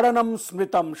 ताड़नम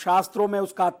स्मृतम, शास्त्रों में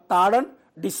उसका ताड़न,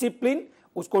 डिसिप्लिन,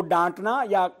 उसको डांटना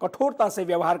या कठोरता से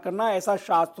व्यवहार करना, ऐसा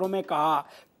शास्त्रों में कहा।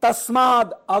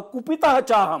 तस्माद अकुपितः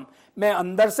चाहम, मैं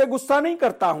अंदर से गुस्सा नहीं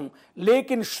करता हूं,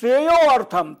 लेकिन श्रेयो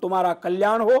अर्थम, तुम्हारा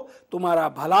कल्याण हो, तुम्हारा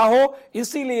भला हो,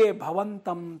 इसीलिए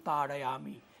भवंतम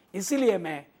ताड़यामी, इसीलिए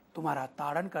मैं तुम्हारा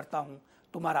ताड़न करता हूं,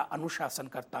 तुम्हारा अनुशासन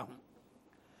करता हूं।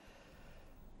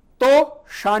 तो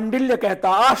शांडिल्य कहता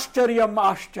आश्चर्यम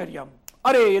आश्चर्यम,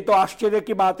 अरे ये तो आश्चर्य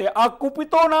की बात है,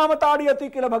 अकुपितो नाम ताड़यति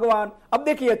किल भगवान। अब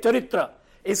देखिए चरित्र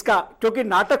इसका, क्योंकि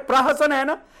नाटक प्रहसन है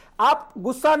ना, आप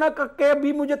गुस्सा न करके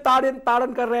भी मुझे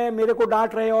ताड़न कर रहे हैं, मेरे को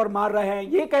डांट रहे हैं और मार रहे हैं,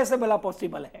 ये कैसे भला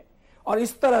पॉसिबल है। और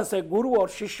इस तरह से गुरु और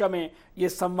शिष्य में ये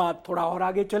संवाद थोड़ा और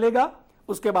आगे चलेगा।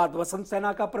 उसके बाद वसंत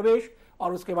सेना का प्रवेश,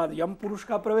 और उसके बाद यम पुरुष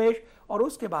का प्रवेश, और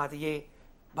उसके बाद ये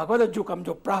भगवदज्जुकम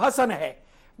जो प्रहसन है,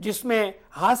 जिसमें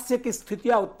हास्य की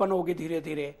स्थितियां उत्पन्न होगी धीरे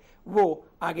धीरे, वो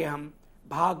आगे हम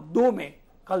भाग 2 में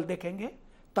कल देखेंगे।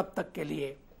 तब तक के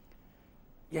लिए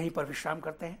यहीं पर विश्राम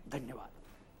करते हैं। धन्यवाद।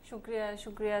 शुक्रिया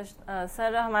शुक्रिया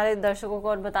सर, हमारे दर्शकों को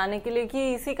और बताने के लिए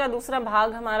कि इसी का दूसरा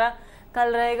भाग हमारा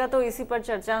कल रहेगा, तो इसी पर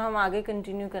चर्चा हम आगे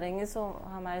कंटिन्यू करेंगे। सो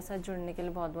हमारे साथ जुड़ने के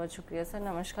लिए बहुत बहुत शुक्रिया सर,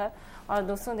 नमस्कार। और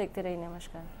दोस्तों देखते रहिए,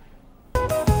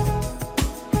 नमस्कार।